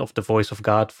manifestation of the voice of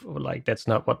God. Like, that's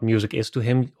not what music is to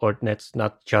him, or that's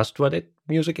not just what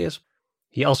music is.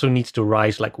 He also needs to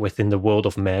rise like within the world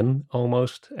of men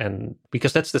almost. And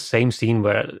because that's the same scene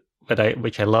where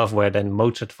which I love, where then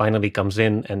Mozart finally comes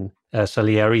in and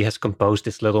Salieri has composed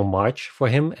this little march for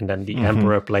him, and then the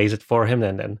emperor plays it for him,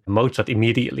 and then Mozart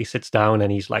immediately sits down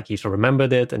and he's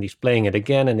remembered it and he's playing it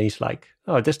again, and he's like,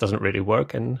 oh, this doesn't really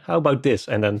work, and how about this?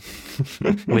 And then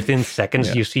within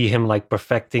seconds you see him like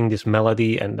perfecting this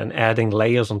melody and then adding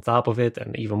layers on top of it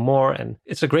and even more. And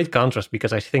it's a great contrast,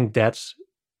 because I think that's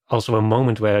also a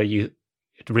moment where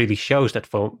it really shows that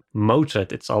for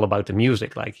Mozart, it's all about the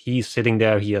music. Like, he's sitting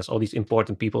there, he has all these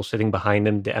important people sitting behind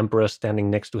him, the emperor standing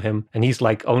next to him, and he's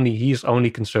only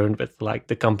concerned with like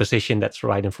the composition that's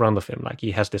right in front of him. Like,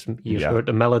 he's heard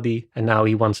the melody, and now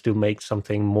he wants to make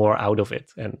something more out of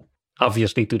it. And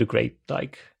obviously to the great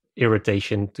like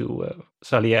irritation to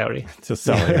Salieri. To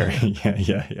Salieri,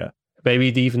 yeah. Maybe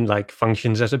it even like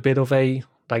functions as a bit of a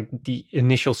like the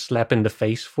initial slap in the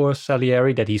face for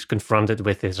Salieri, that he's confronted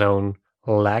with his own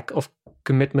lack of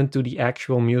commitment to the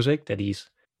actual music, that he's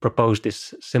proposed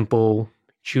this simple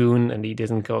tune and he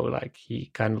didn't go like,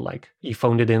 he kind of like, he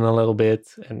phoned it in a little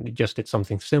bit and he just did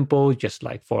something simple, just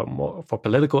like for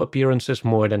political appearances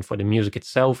more than for the music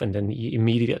itself. And then he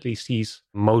immediately sees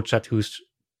Mozart, who's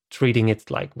treating it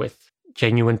like with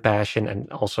genuine passion,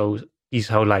 and also he's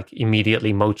how like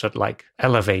immediately Mozart like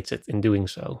elevates it in doing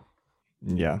so.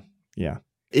 Yeah.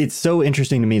 It's so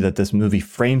interesting to me that this movie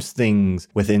frames things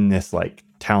within this like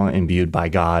talent imbued by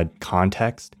God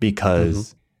context,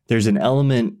 because there's an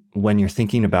element when you're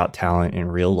thinking about talent in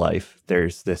real life,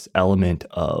 there's this element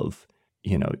of,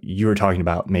 you were talking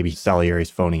about maybe Salieri's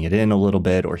phoning it in a little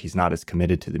bit, or he's not as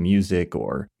committed to the music,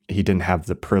 or he didn't have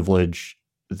the privilege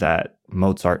that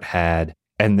Mozart had.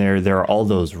 And there are all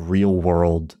those real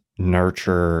world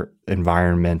nurture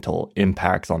environmental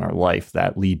impacts on our life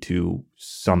that lead to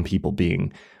some people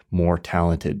being more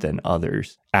talented than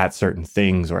others at certain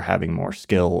things, or having more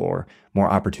skill or more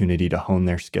opportunity to hone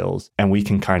their skills. And we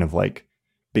can kind of like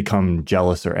become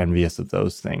jealous or envious of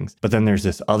those things. But then there's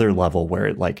this other level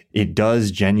where it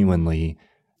does genuinely,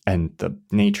 and the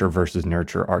nature versus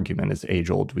nurture argument is age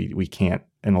old. We can't,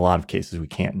 in a lot of cases, we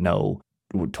can't know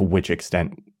to which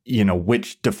extent,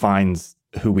 which defines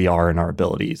who we are and our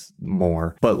abilities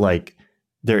more. But like,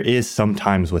 there is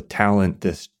sometimes with talent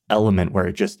this element where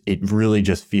it really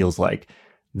just feels like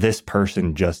this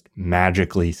person just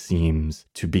magically seems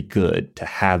to be good, to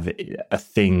have a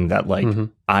thing that like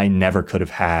I never could have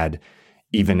had,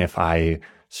 even if I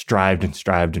strived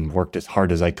and worked as hard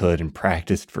as I could and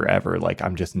practiced forever. Like,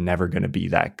 I'm just never going to be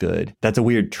that good. That's a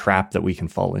weird trap that we can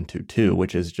fall into too,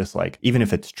 which is just like, even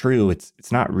if it's true,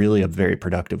 it's not really a very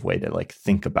productive way to like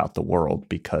think about the world,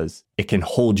 because it can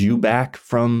hold you back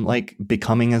from like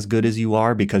becoming as good as you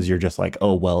are, because you're just like,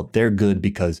 oh, well, they're good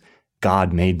because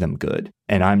God made them good,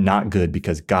 and I'm not good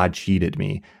because God cheated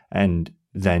me. And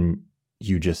then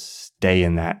you just stay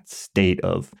in that state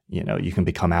of, you can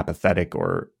become apathetic,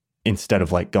 or instead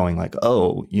of like going like,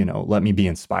 oh, let me be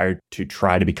inspired to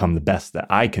try to become the best that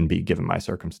I can be given my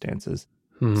circumstances.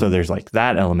 So there's like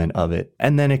that element of it.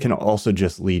 And then it can also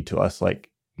just lead to us like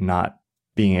not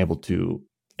being able to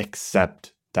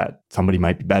accept that somebody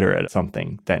might be better at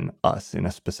something than us in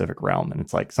a specific realm. And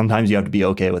it's like, sometimes you have to be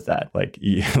okay with that. Like,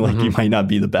 you might not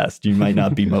be the best. You might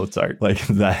not be Mozart like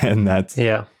that. And that's,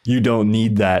 you don't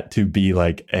need that to be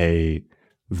like a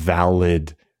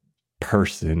valid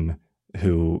person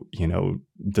who,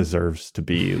 deserves to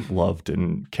be loved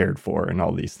and cared for and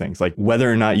all these things. Like,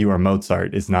 whether or not you are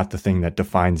Mozart is not the thing that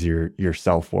defines your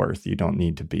self-worth. You don't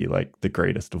need to be like the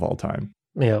greatest of all time.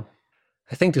 Yeah.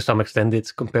 I think to some extent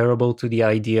it's comparable to the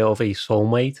idea of a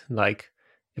soulmate. Like,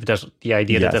 if there's the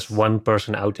idea that there's one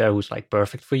person out there who's like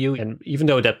perfect for you. And even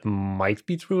though that might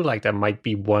be true, like there might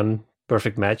be one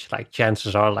perfect match, like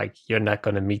chances are like you're not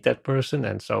going to meet that person.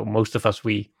 And so most of us,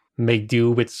 we make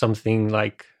do with something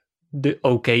like the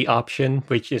okay option,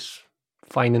 which is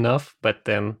fine enough. But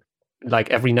then like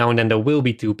every now and then there will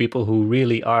be two people who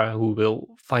will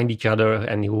find each other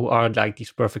and who are like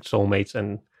these perfect soulmates,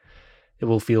 and it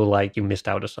will feel like you missed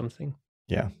out or something.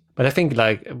 Yeah. But I think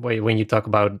like when you talk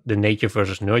about the nature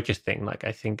versus nurture thing, like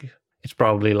I think it's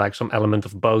probably like some element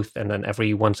of both. And then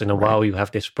every once in a while you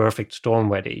have this perfect storm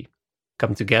where they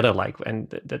come together, like, and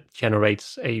that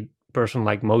generates a person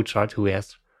like Mozart who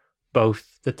has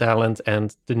both the talent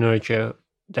and the nurture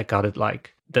that got it,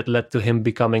 like that led to him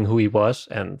becoming who he was.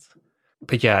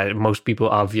 But yeah, most people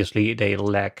obviously they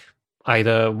lack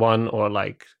either one or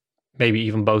like maybe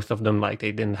even both of them. Like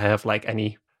they didn't have like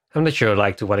any, I'm not sure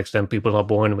like to what extent people are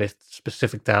born with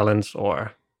specific talents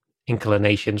or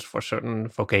inclinations for certain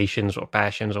vocations or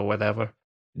passions or whatever.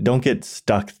 Don't get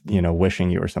stuck, wishing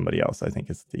you were somebody else, I think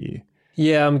is the...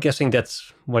 Yeah, I'm guessing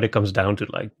that's what it comes down to.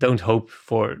 Like, don't hope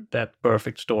for that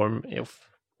perfect storm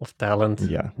of talent,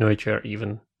 Yeah. nurture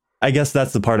even. I guess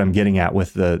that's the part I'm getting at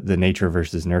with the nature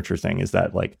versus nurture thing, is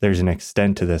that like there's an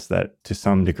extent to this that to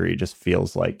some degree just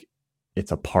feels like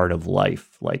it's a part of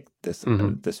life, like this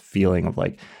this feeling of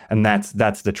like, and that's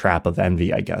the trap of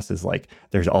envy, I guess, is like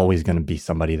there's always going to be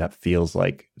somebody that feels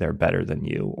like they're better than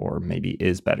you or maybe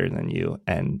is better than you,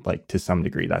 and like to some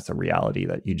degree that's a reality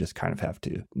that you just kind of have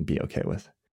to be okay with.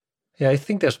 Yeah, I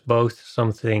think there's both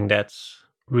something that's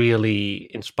really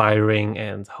inspiring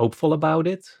and hopeful about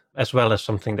it, as well as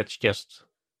something that's just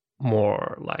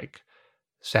more like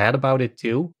sad about it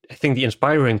too. I think the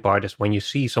inspiring part is when you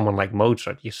see someone like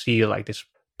Mozart, you see like this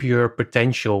pure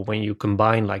potential when you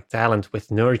combine like talent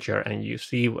with nurture, and you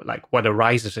see like what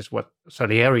arises is what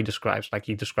Salieri describes. Like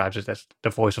he describes it as the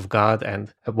voice of God,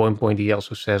 and at one point he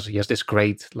also says he has this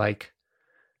great like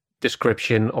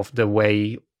description of the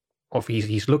way of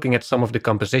he's looking at some of the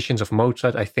compositions of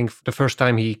Mozart. I think the first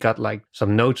time he got like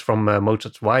some notes from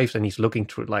Mozart's wives, and he's looking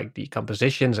through like the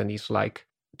compositions, and he's like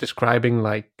describing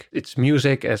like its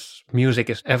music as music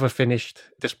is ever finished.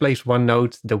 Displace one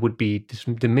note, there would be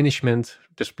diminishment.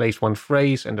 Displace one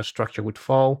phrase, and the structure would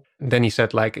fall. And then he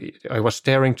said like, I was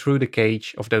staring through the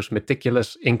cage of those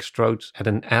meticulous ink strokes at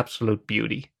an absolute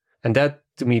beauty. And that,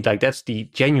 to me, like that's the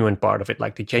genuine part of it,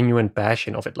 like the genuine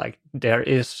passion of it. Like there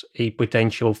is a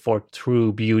potential for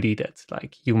true beauty that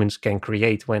like humans can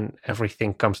create when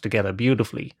everything comes together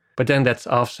beautifully. But then that's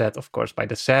offset, of course, by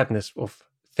the sadness of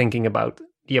thinking about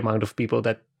the amount of people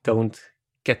that don't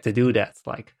get to do that.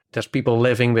 Like there's people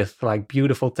living with like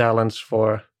beautiful talents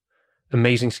for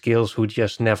amazing skills who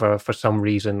just never, for some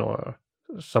reason or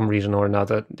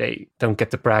another, they don't get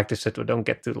to practice it or don't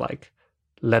get to like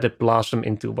let it blossom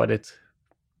into what it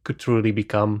could truly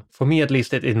become. For me, at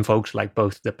least, it invokes like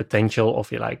both the potential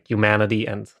of like humanity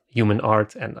and human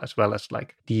art, and as well as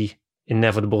like the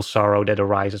inevitable sorrow that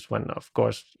arises when, of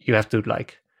course, you have to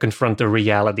like confront the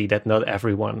reality that not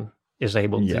everyone is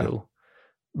able to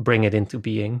bring it into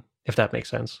being, if that makes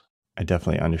sense. I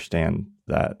definitely understand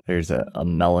that there's a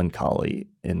melancholy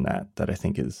in that I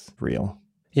think is real.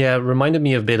 Yeah, it reminded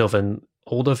me a bit of an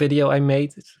older video I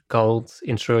made. It's called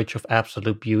In Search of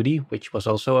Absolute Beauty, which was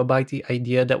also about the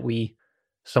idea that we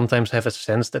sometimes have a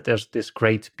sense that there's this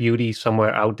great beauty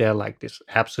somewhere out there, like this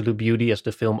absolute beauty, as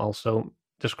the film also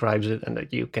describes it, and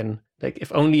that you can like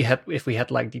if we had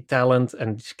like the talent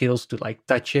and the skills to like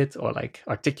touch it or like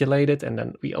articulate it, and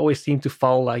then we always seem to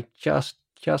fall like just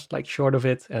like short of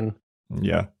it. And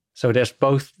so there's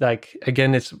both, like,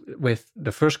 again, it's with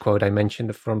the first quote I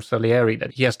mentioned from Salieri,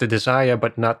 that he has the desire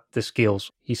but not the skills.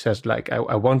 He says, like,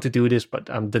 I want to do this, but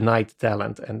I'm denied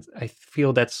talent. And I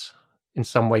feel that's in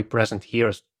some way present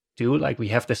here too. Like, we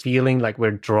have this feeling like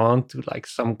we're drawn to like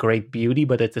some great beauty,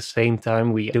 but at the same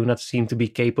time, we do not seem to be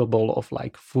capable of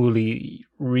like fully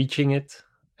reaching it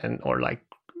or like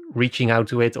reaching out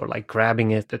to it or like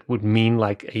grabbing it. That would mean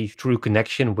like a true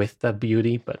connection with that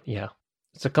beauty. But yeah.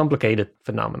 It's a complicated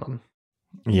phenomenon.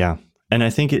 Yeah. And I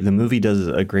think the movie does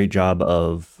a great job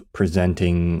of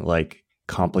presenting like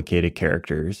complicated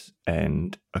characters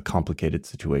and a complicated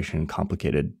situation,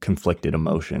 complicated, conflicted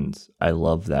emotions. I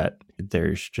love that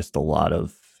there's just a lot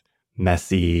of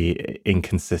messy,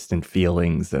 inconsistent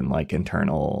feelings and like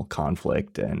internal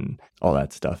conflict and all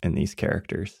that stuff in these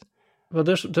characters. Well,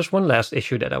 there's one last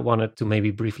issue that I wanted to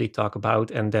maybe briefly talk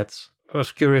about, and that's, I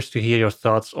was curious to hear your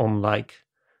thoughts on like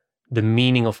the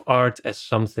meaning of art as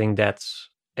something that's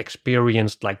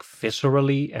experienced like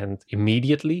viscerally and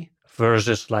immediately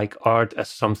versus like art as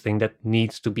something that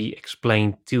needs to be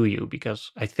explained to you.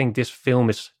 Because I think this film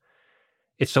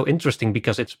it's so interesting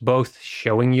because it's both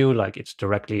showing you, like it's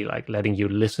directly like letting you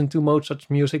listen to Mozart's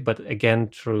music, but again,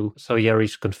 through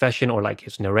Salieri's confession or like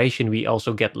his narration, we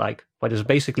also get like what is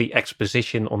basically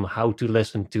exposition on how to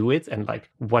listen to it and like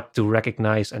what to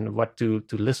recognize and what to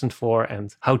listen for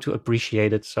and how to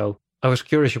appreciate it. So I was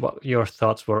curious what your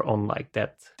thoughts were on like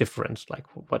that difference, like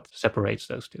what separates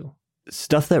those two.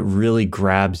 Stuff that really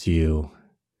grabs you,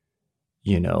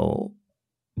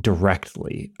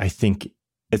 directly. I think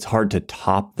it's hard to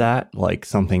top that, like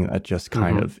something that just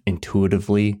kind of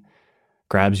intuitively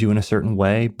grabs you in a certain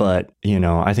way. But,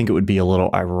 I think it would be a little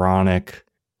ironic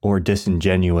or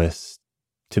disingenuous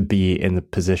to be in the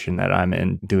position that I'm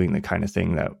in, doing the kind of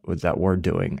thing that we're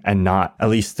doing, and not at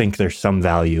least think there's some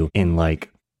value in like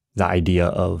the idea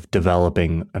of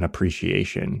developing an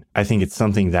appreciation. I think it's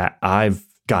something that I've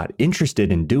got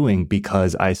interested in doing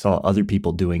because I saw other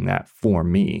people doing that for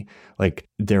me. Like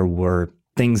there were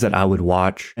things that I would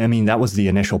watch. I mean, that was the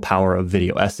initial power of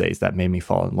video essays that made me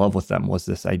fall in love with them, was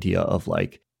this idea of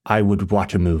like, I would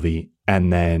watch a movie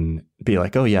and then be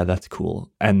like, oh yeah, that's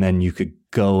cool. And then you could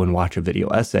go and watch a video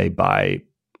essay by,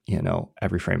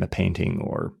 Every Frame a Painting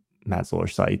or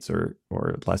Maslow's Sites or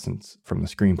Lessons from the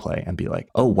Screenplay and be like,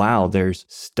 oh, wow, there's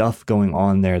stuff going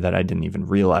on there that I didn't even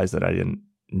realize that I didn't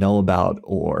know about,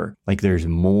 or like there's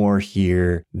more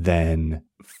here than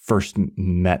first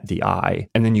met the eye.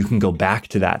 And then you can go back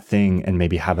to that thing and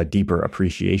maybe have a deeper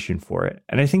appreciation for it.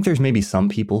 And I think there's maybe some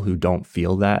people who don't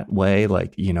feel that way.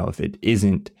 Like, if it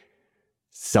isn't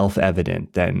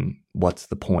self-evident, then what's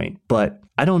the point? But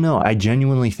I don't know. I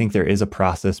genuinely think there is a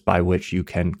process by which you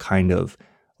can kind of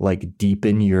like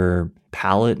deepen your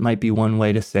palate, might be one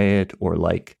way to say it, or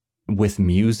like with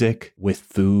music, with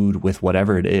food, with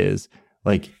whatever it is,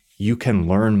 like you can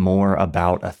learn more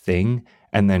about a thing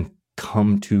and then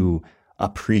come to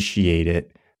appreciate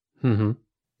it. Mm-hmm.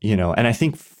 And I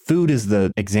think food is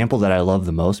the example that I love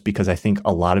the most, because I think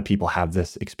a lot of people have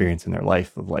this experience in their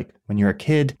life of like, when you're a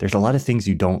kid, there's a lot of things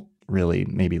you don't really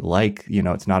maybe like.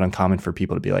 It's not uncommon for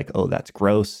people to be like, oh, that's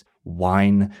gross.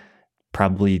 Wine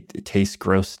probably tastes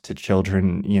gross to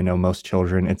children, most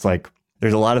children. It's like,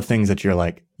 there's a lot of things that you're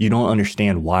like, you don't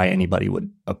understand why anybody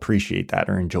would appreciate that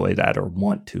or enjoy that or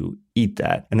want to eat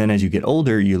that. And then as you get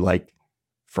older, you like,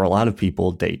 for a lot of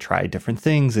people, they try different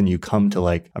things and you come to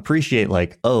like appreciate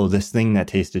like, oh, this thing that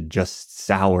tasted just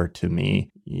sour to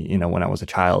me, when I was a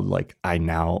child, like I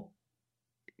now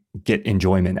get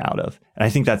enjoyment out of. And I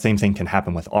think that same thing can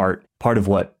happen with art. Part of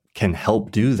what can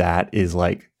help do that is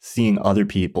like seeing other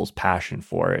people's passion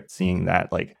for it, seeing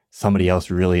that like somebody else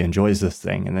really enjoys this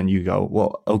thing. And then you go,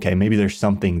 well, okay, maybe there's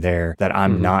something there that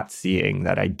I'm not seeing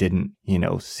that I didn't,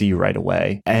 see right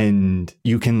away. And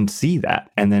you can see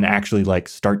that and then actually like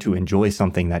start to enjoy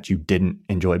something that you didn't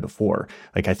enjoy before.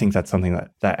 Like, I think that's something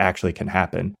that actually can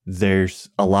happen. There's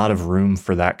a lot of room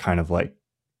for that kind of like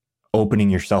opening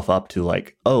yourself up to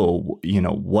like, oh,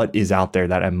 what is out there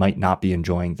that I might not be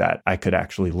enjoying that I could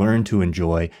actually learn to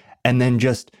enjoy. And then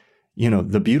just,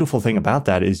 the beautiful thing about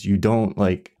that is you don't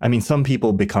like, some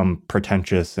people become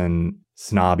pretentious and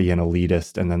snobby and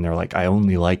elitist, and then they're like, I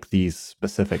only like these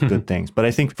specific good things. But I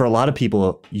think for a lot of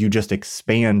people, you just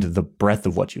expand the breadth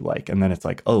of what you like. And then it's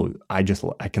like, oh, I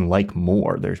can like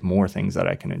more. There's more things that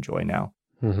I can enjoy now.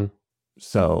 Mm-hmm.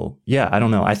 So yeah, I don't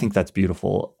know. I think that's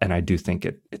beautiful. And I do think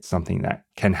it's something that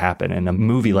can happen. And a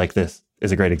movie like this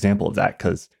is a great example of that,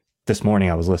 because this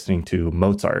morning I was listening to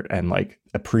Mozart and like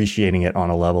appreciating it on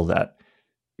a level that,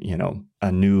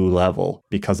 a new level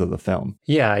because of the film.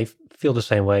 Yeah, I feel the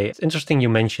same way. It's interesting you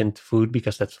mentioned food,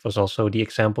 because that was also the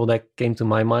example that came to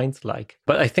my mind.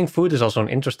 But I think food is also an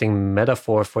interesting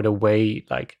metaphor for the way,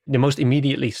 like, the most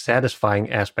immediately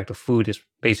satisfying aspect of food is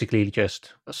basically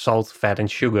just salt, fat, and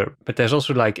sugar. But there's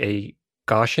also like a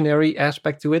cautionary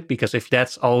aspect to it, because if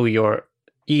that's all you're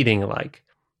eating, like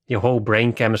your whole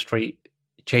brain chemistry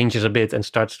changes a bit and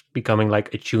starts becoming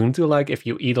like attuned to, like, if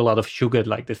you eat a lot of sugar,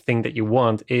 like the thing that you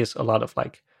want is a lot of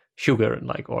like sugar,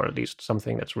 like, or at least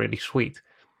something that's really sweet.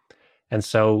 And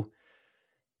so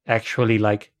actually,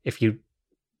 like, if you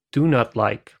do not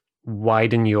like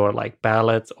widen your like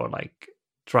palate, or like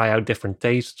try out different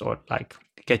tastes, or like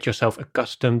get yourself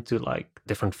accustomed to like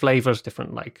different flavors,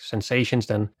 different like sensations,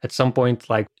 then at some point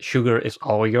like sugar is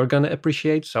all you're gonna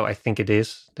appreciate. So I think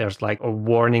there's like a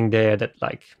warning there that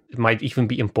like it might even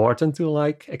be important to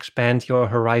like expand your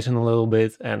horizon a little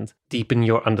bit and deepen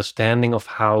your understanding of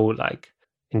how, like,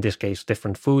 in this case,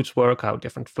 different foods work, how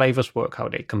different flavors work, how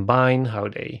they combine, how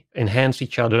they enhance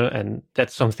each other. And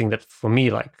that's something that for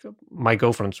me, like, my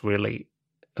girlfriend's really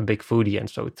a big foodie, and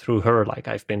so through her, like,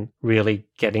 I've been really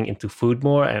getting into food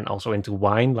more, and also into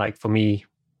wine. Like, for me,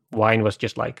 wine was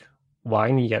just like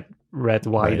wine. You get red,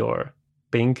 white, Right. or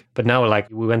pink. But now, like,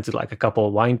 we went to like a couple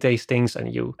of wine tastings,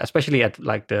 and you, especially at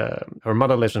like her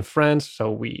mother lives in France, so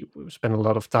we spend a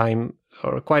lot of time,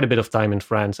 or quite a bit of time, in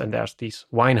France, and there's these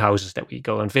wine houses that we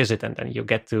go and visit, and then you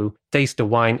get to taste the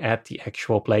wine at the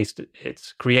actual place that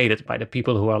it's created by the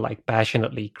people who are like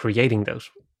passionately creating those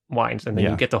wines. And then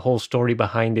you get the whole story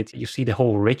behind it. You see the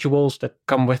whole rituals that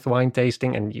come with wine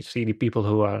tasting, and you see the people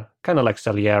who are kind of like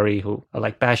Salieri, who are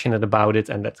like passionate about it,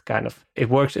 and that kind of, it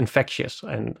works infectious.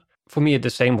 And for me, the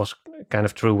same was kind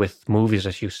of true with movies,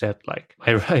 as you said. Like,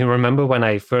 I remember when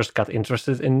I first got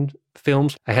interested in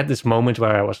films, I had this moment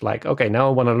where I was like, okay, now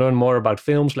I want to learn more about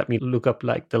films. Let me look up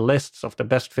like the lists of the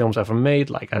best films ever made.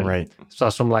 Like, I saw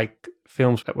some like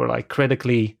films that were like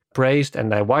critically praised,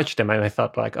 and I watched them, and I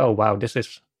thought like, oh wow, this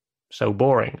is so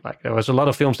boring. Like, there was a lot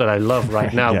of films that I love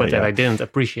right now, but that I didn't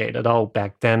appreciate at all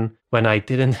back then, when I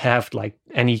didn't have like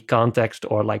any context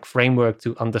or like framework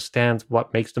to understand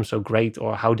what makes them so great,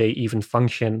 or how they even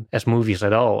function as movies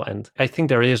at all. And I think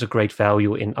there is a great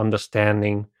value in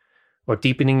understanding, or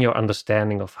deepening your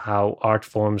understanding of how art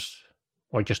forms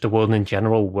or just the world in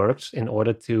general works in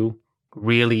order to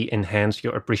really enhance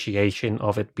your appreciation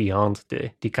of it beyond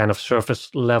the kind of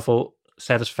surface level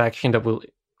satisfaction that will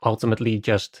ultimately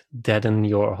just deaden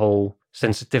your whole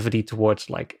sensitivity towards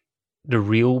like the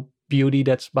real beauty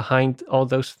that's behind all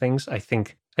those things. I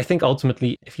think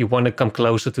ultimately, if you want to come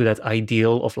closer to that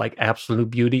ideal of like absolute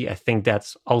beauty, I think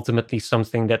that's ultimately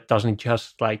something that doesn't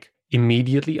just like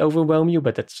immediately overwhelm you,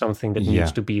 but that's something that needs Yeah.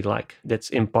 to be like, that's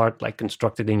in part like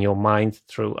constructed in your mind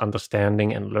through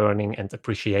understanding and learning and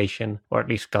appreciation, or at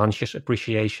least conscious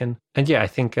appreciation. And yeah, I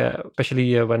think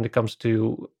especially when it comes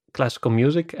to classical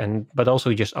music but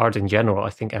also just art in general, I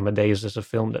think Amadeus is a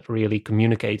film that really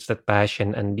communicates that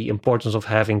passion and the importance of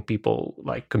having people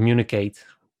like communicate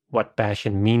what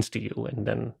passion means to you, and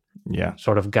then Yeah.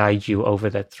 sort of guide you over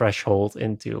that threshold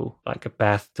into like a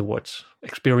path towards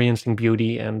experiencing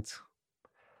beauty and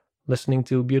listening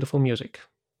to beautiful music.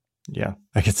 Yeah,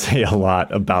 I could say a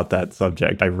lot about that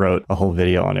subject. I wrote a whole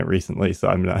video on it recently, so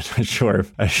I'm not sure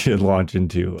if I should launch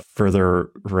into further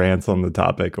rants on the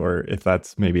topic or if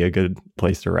that's maybe a good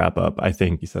place to wrap up. I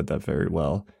think you said that very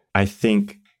well. I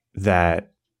think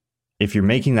that if you're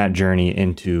making that journey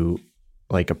into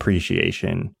like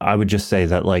appreciation, I would just say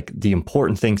that like the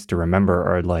important things to remember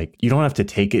are like, you don't have to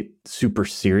take it super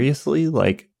seriously.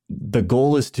 Like, the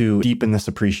goal is to deepen this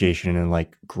appreciation and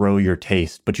like grow your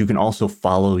taste, but you can also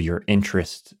follow your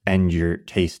interest and your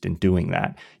taste in doing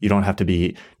that. You don't have to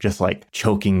be just like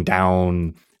choking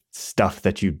down stuff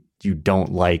that you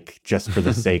don't like just for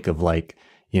the sake of like,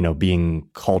 you know, being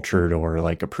cultured or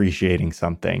like appreciating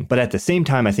something. But at the same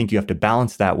time, I think you have to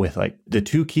balance that with like the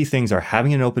two key things are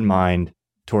having an open mind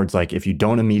towards like, if you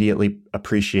don't immediately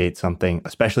appreciate something,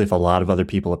 especially if a lot of other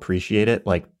people appreciate it,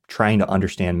 like trying to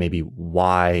understand maybe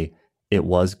why it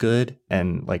was good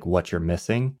and like what you're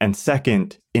missing. And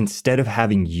second, instead of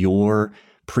having your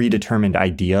predetermined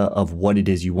idea of what it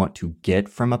is you want to get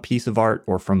from a piece of art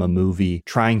or from a movie,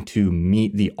 trying to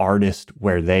meet the artist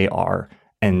where they are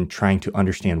and trying to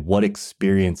understand what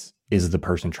experience is the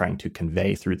person trying to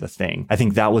convey through the thing. I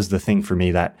think that was the thing for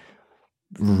me that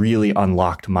really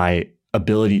unlocked my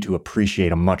ability to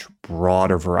appreciate a much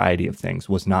broader variety of things,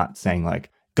 was not saying like,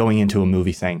 going into a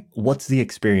movie saying, what's the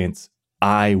experience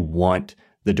I want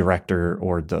the director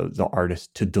or the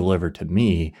artist to deliver to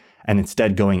me? And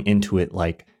instead going into it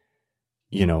like,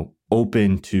 you know,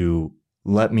 open to,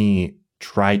 let me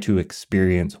try to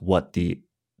experience what the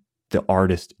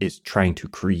artist is trying to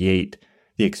create,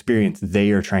 the experience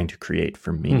they are trying to create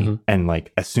for me. Mm-hmm. And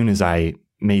like, as soon as I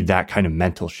made that kind of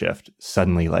mental shift,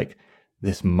 suddenly like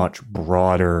this much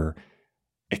broader,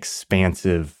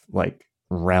 expansive like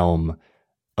realm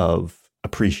of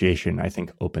appreciation, I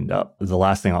think, opened up. The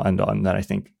last thing I'll end on that I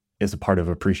think is a part of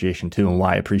appreciation too, and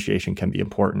why appreciation can be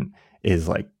important, is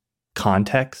like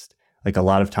context. Like a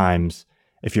lot of times,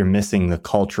 if you're missing the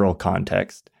cultural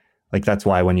context, like that's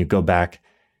why when you go back,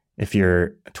 if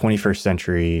you're a 21st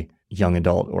century young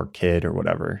adult or kid or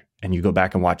whatever, and you go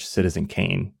back and watch Citizen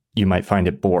Kane, you might find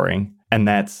it boring. And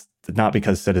that's not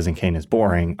because Citizen Kane is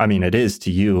boring. I mean, it is to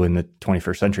you in the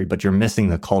 21st century, but you're missing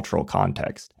the cultural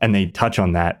context. And they touch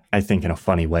on that, I think, in a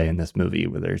funny way in this movie,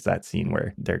 where there's that scene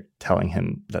where they're telling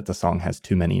him that the song has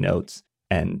too many notes.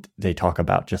 And they talk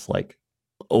about just like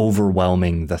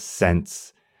overwhelming the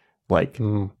sense. Like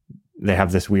they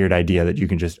have this weird idea that you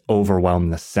can just overwhelm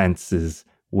the senses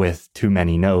with too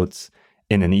many notes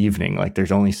in an evening. Like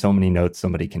there's only so many notes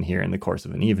somebody can hear in the course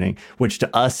of an evening, which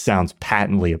to us sounds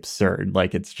patently absurd.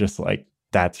 Like it's just like,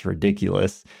 that's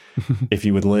ridiculous. If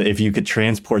you could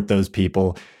transport those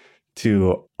people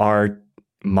to our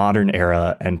modern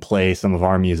era and play some of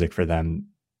our music for them,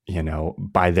 you know,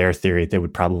 by their theory, they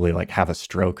would probably like have a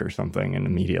stroke or something and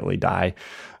immediately die.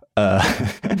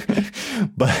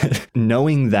 But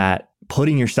knowing that,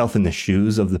 putting yourself in the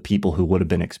shoes of the people who would have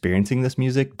been experiencing this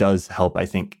music does help, I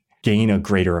think, gain a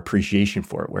greater appreciation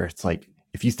for it, where it's like,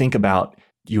 if you think about,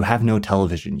 you have no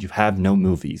television, you have no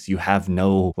movies, you have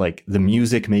no, like the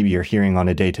music maybe you're hearing on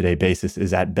a day-to-day basis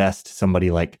is at best somebody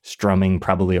like strumming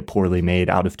probably a poorly made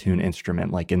out of tune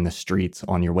instrument, like in the streets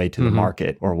on your way to the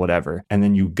market or whatever. And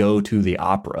then you go to the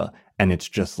opera and it's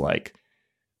just like,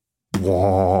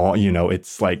 you know,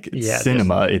 it's like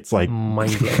cinema. It's like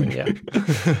mind-blowing, yeah.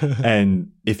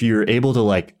 And if you're able to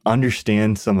like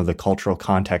understand some of the cultural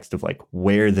context of like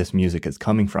where this music is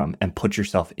coming from and put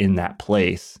yourself in that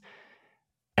place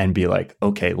and be like,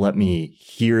 okay, let me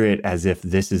hear it as if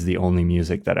this is the only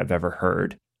music that I've ever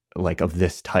heard, like of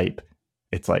this type.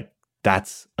 It's like,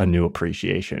 that's a new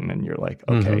appreciation. And you're like,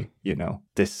 okay, you know,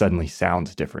 this suddenly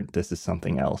sounds different. This is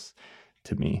something else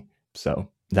to me. So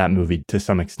that movie, to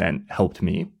some extent, helped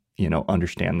me, you know,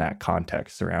 understand that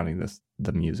context surrounding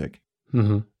the music.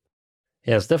 Hmm.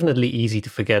 Yeah, it's definitely easy to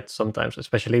forget sometimes,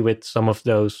 especially with some of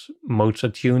those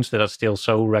Mozart tunes that are still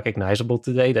so recognizable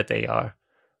today that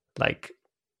like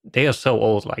they are so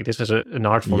old. Like this is an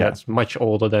art form Yeah. that's much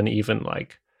older than even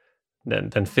like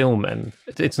than film, and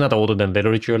it's not older than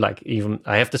literature. Like even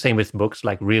I have the same with books,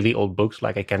 like really old books.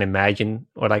 Like I can imagine,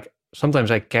 or like sometimes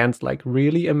I can't like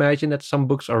really imagine that some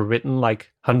books are written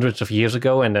like hundreds of years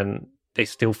ago, and then they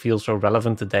still feel so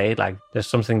relevant today. Like there's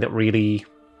something that really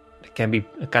can be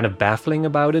kind of baffling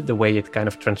about it, the way it kind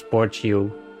of transports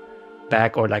you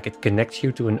back, or like it connects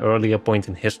you to an earlier point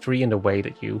in history in the way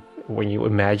that when you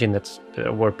imagine that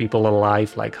there were people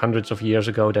alive like hundreds of years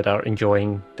ago that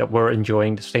were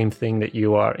enjoying the same thing that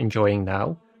you are enjoying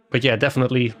now. But yeah,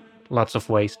 definitely lots of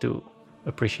ways to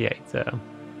appreciate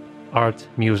art,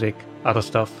 music, other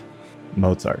stuff.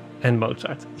 Mozart. And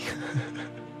Mozart.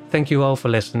 Thank you all for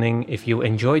listening. If you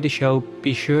enjoyed the show,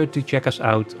 be sure to check us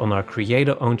out on our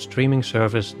creator-owned streaming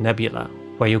service Nebula,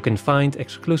 where you can find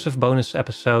exclusive bonus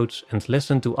episodes and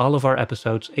listen to all of our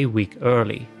episodes a week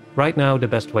early. Right now, the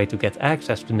best way to get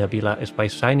access to Nebula is by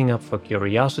signing up for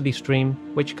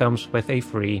CuriosityStream, which comes with a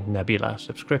free Nebula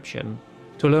subscription.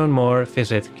 To learn more,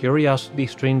 visit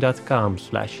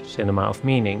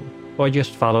curiositystream.com/cinemaofmeaning, or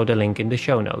just follow the link in the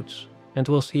show notes. And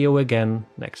we'll see you again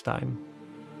next time.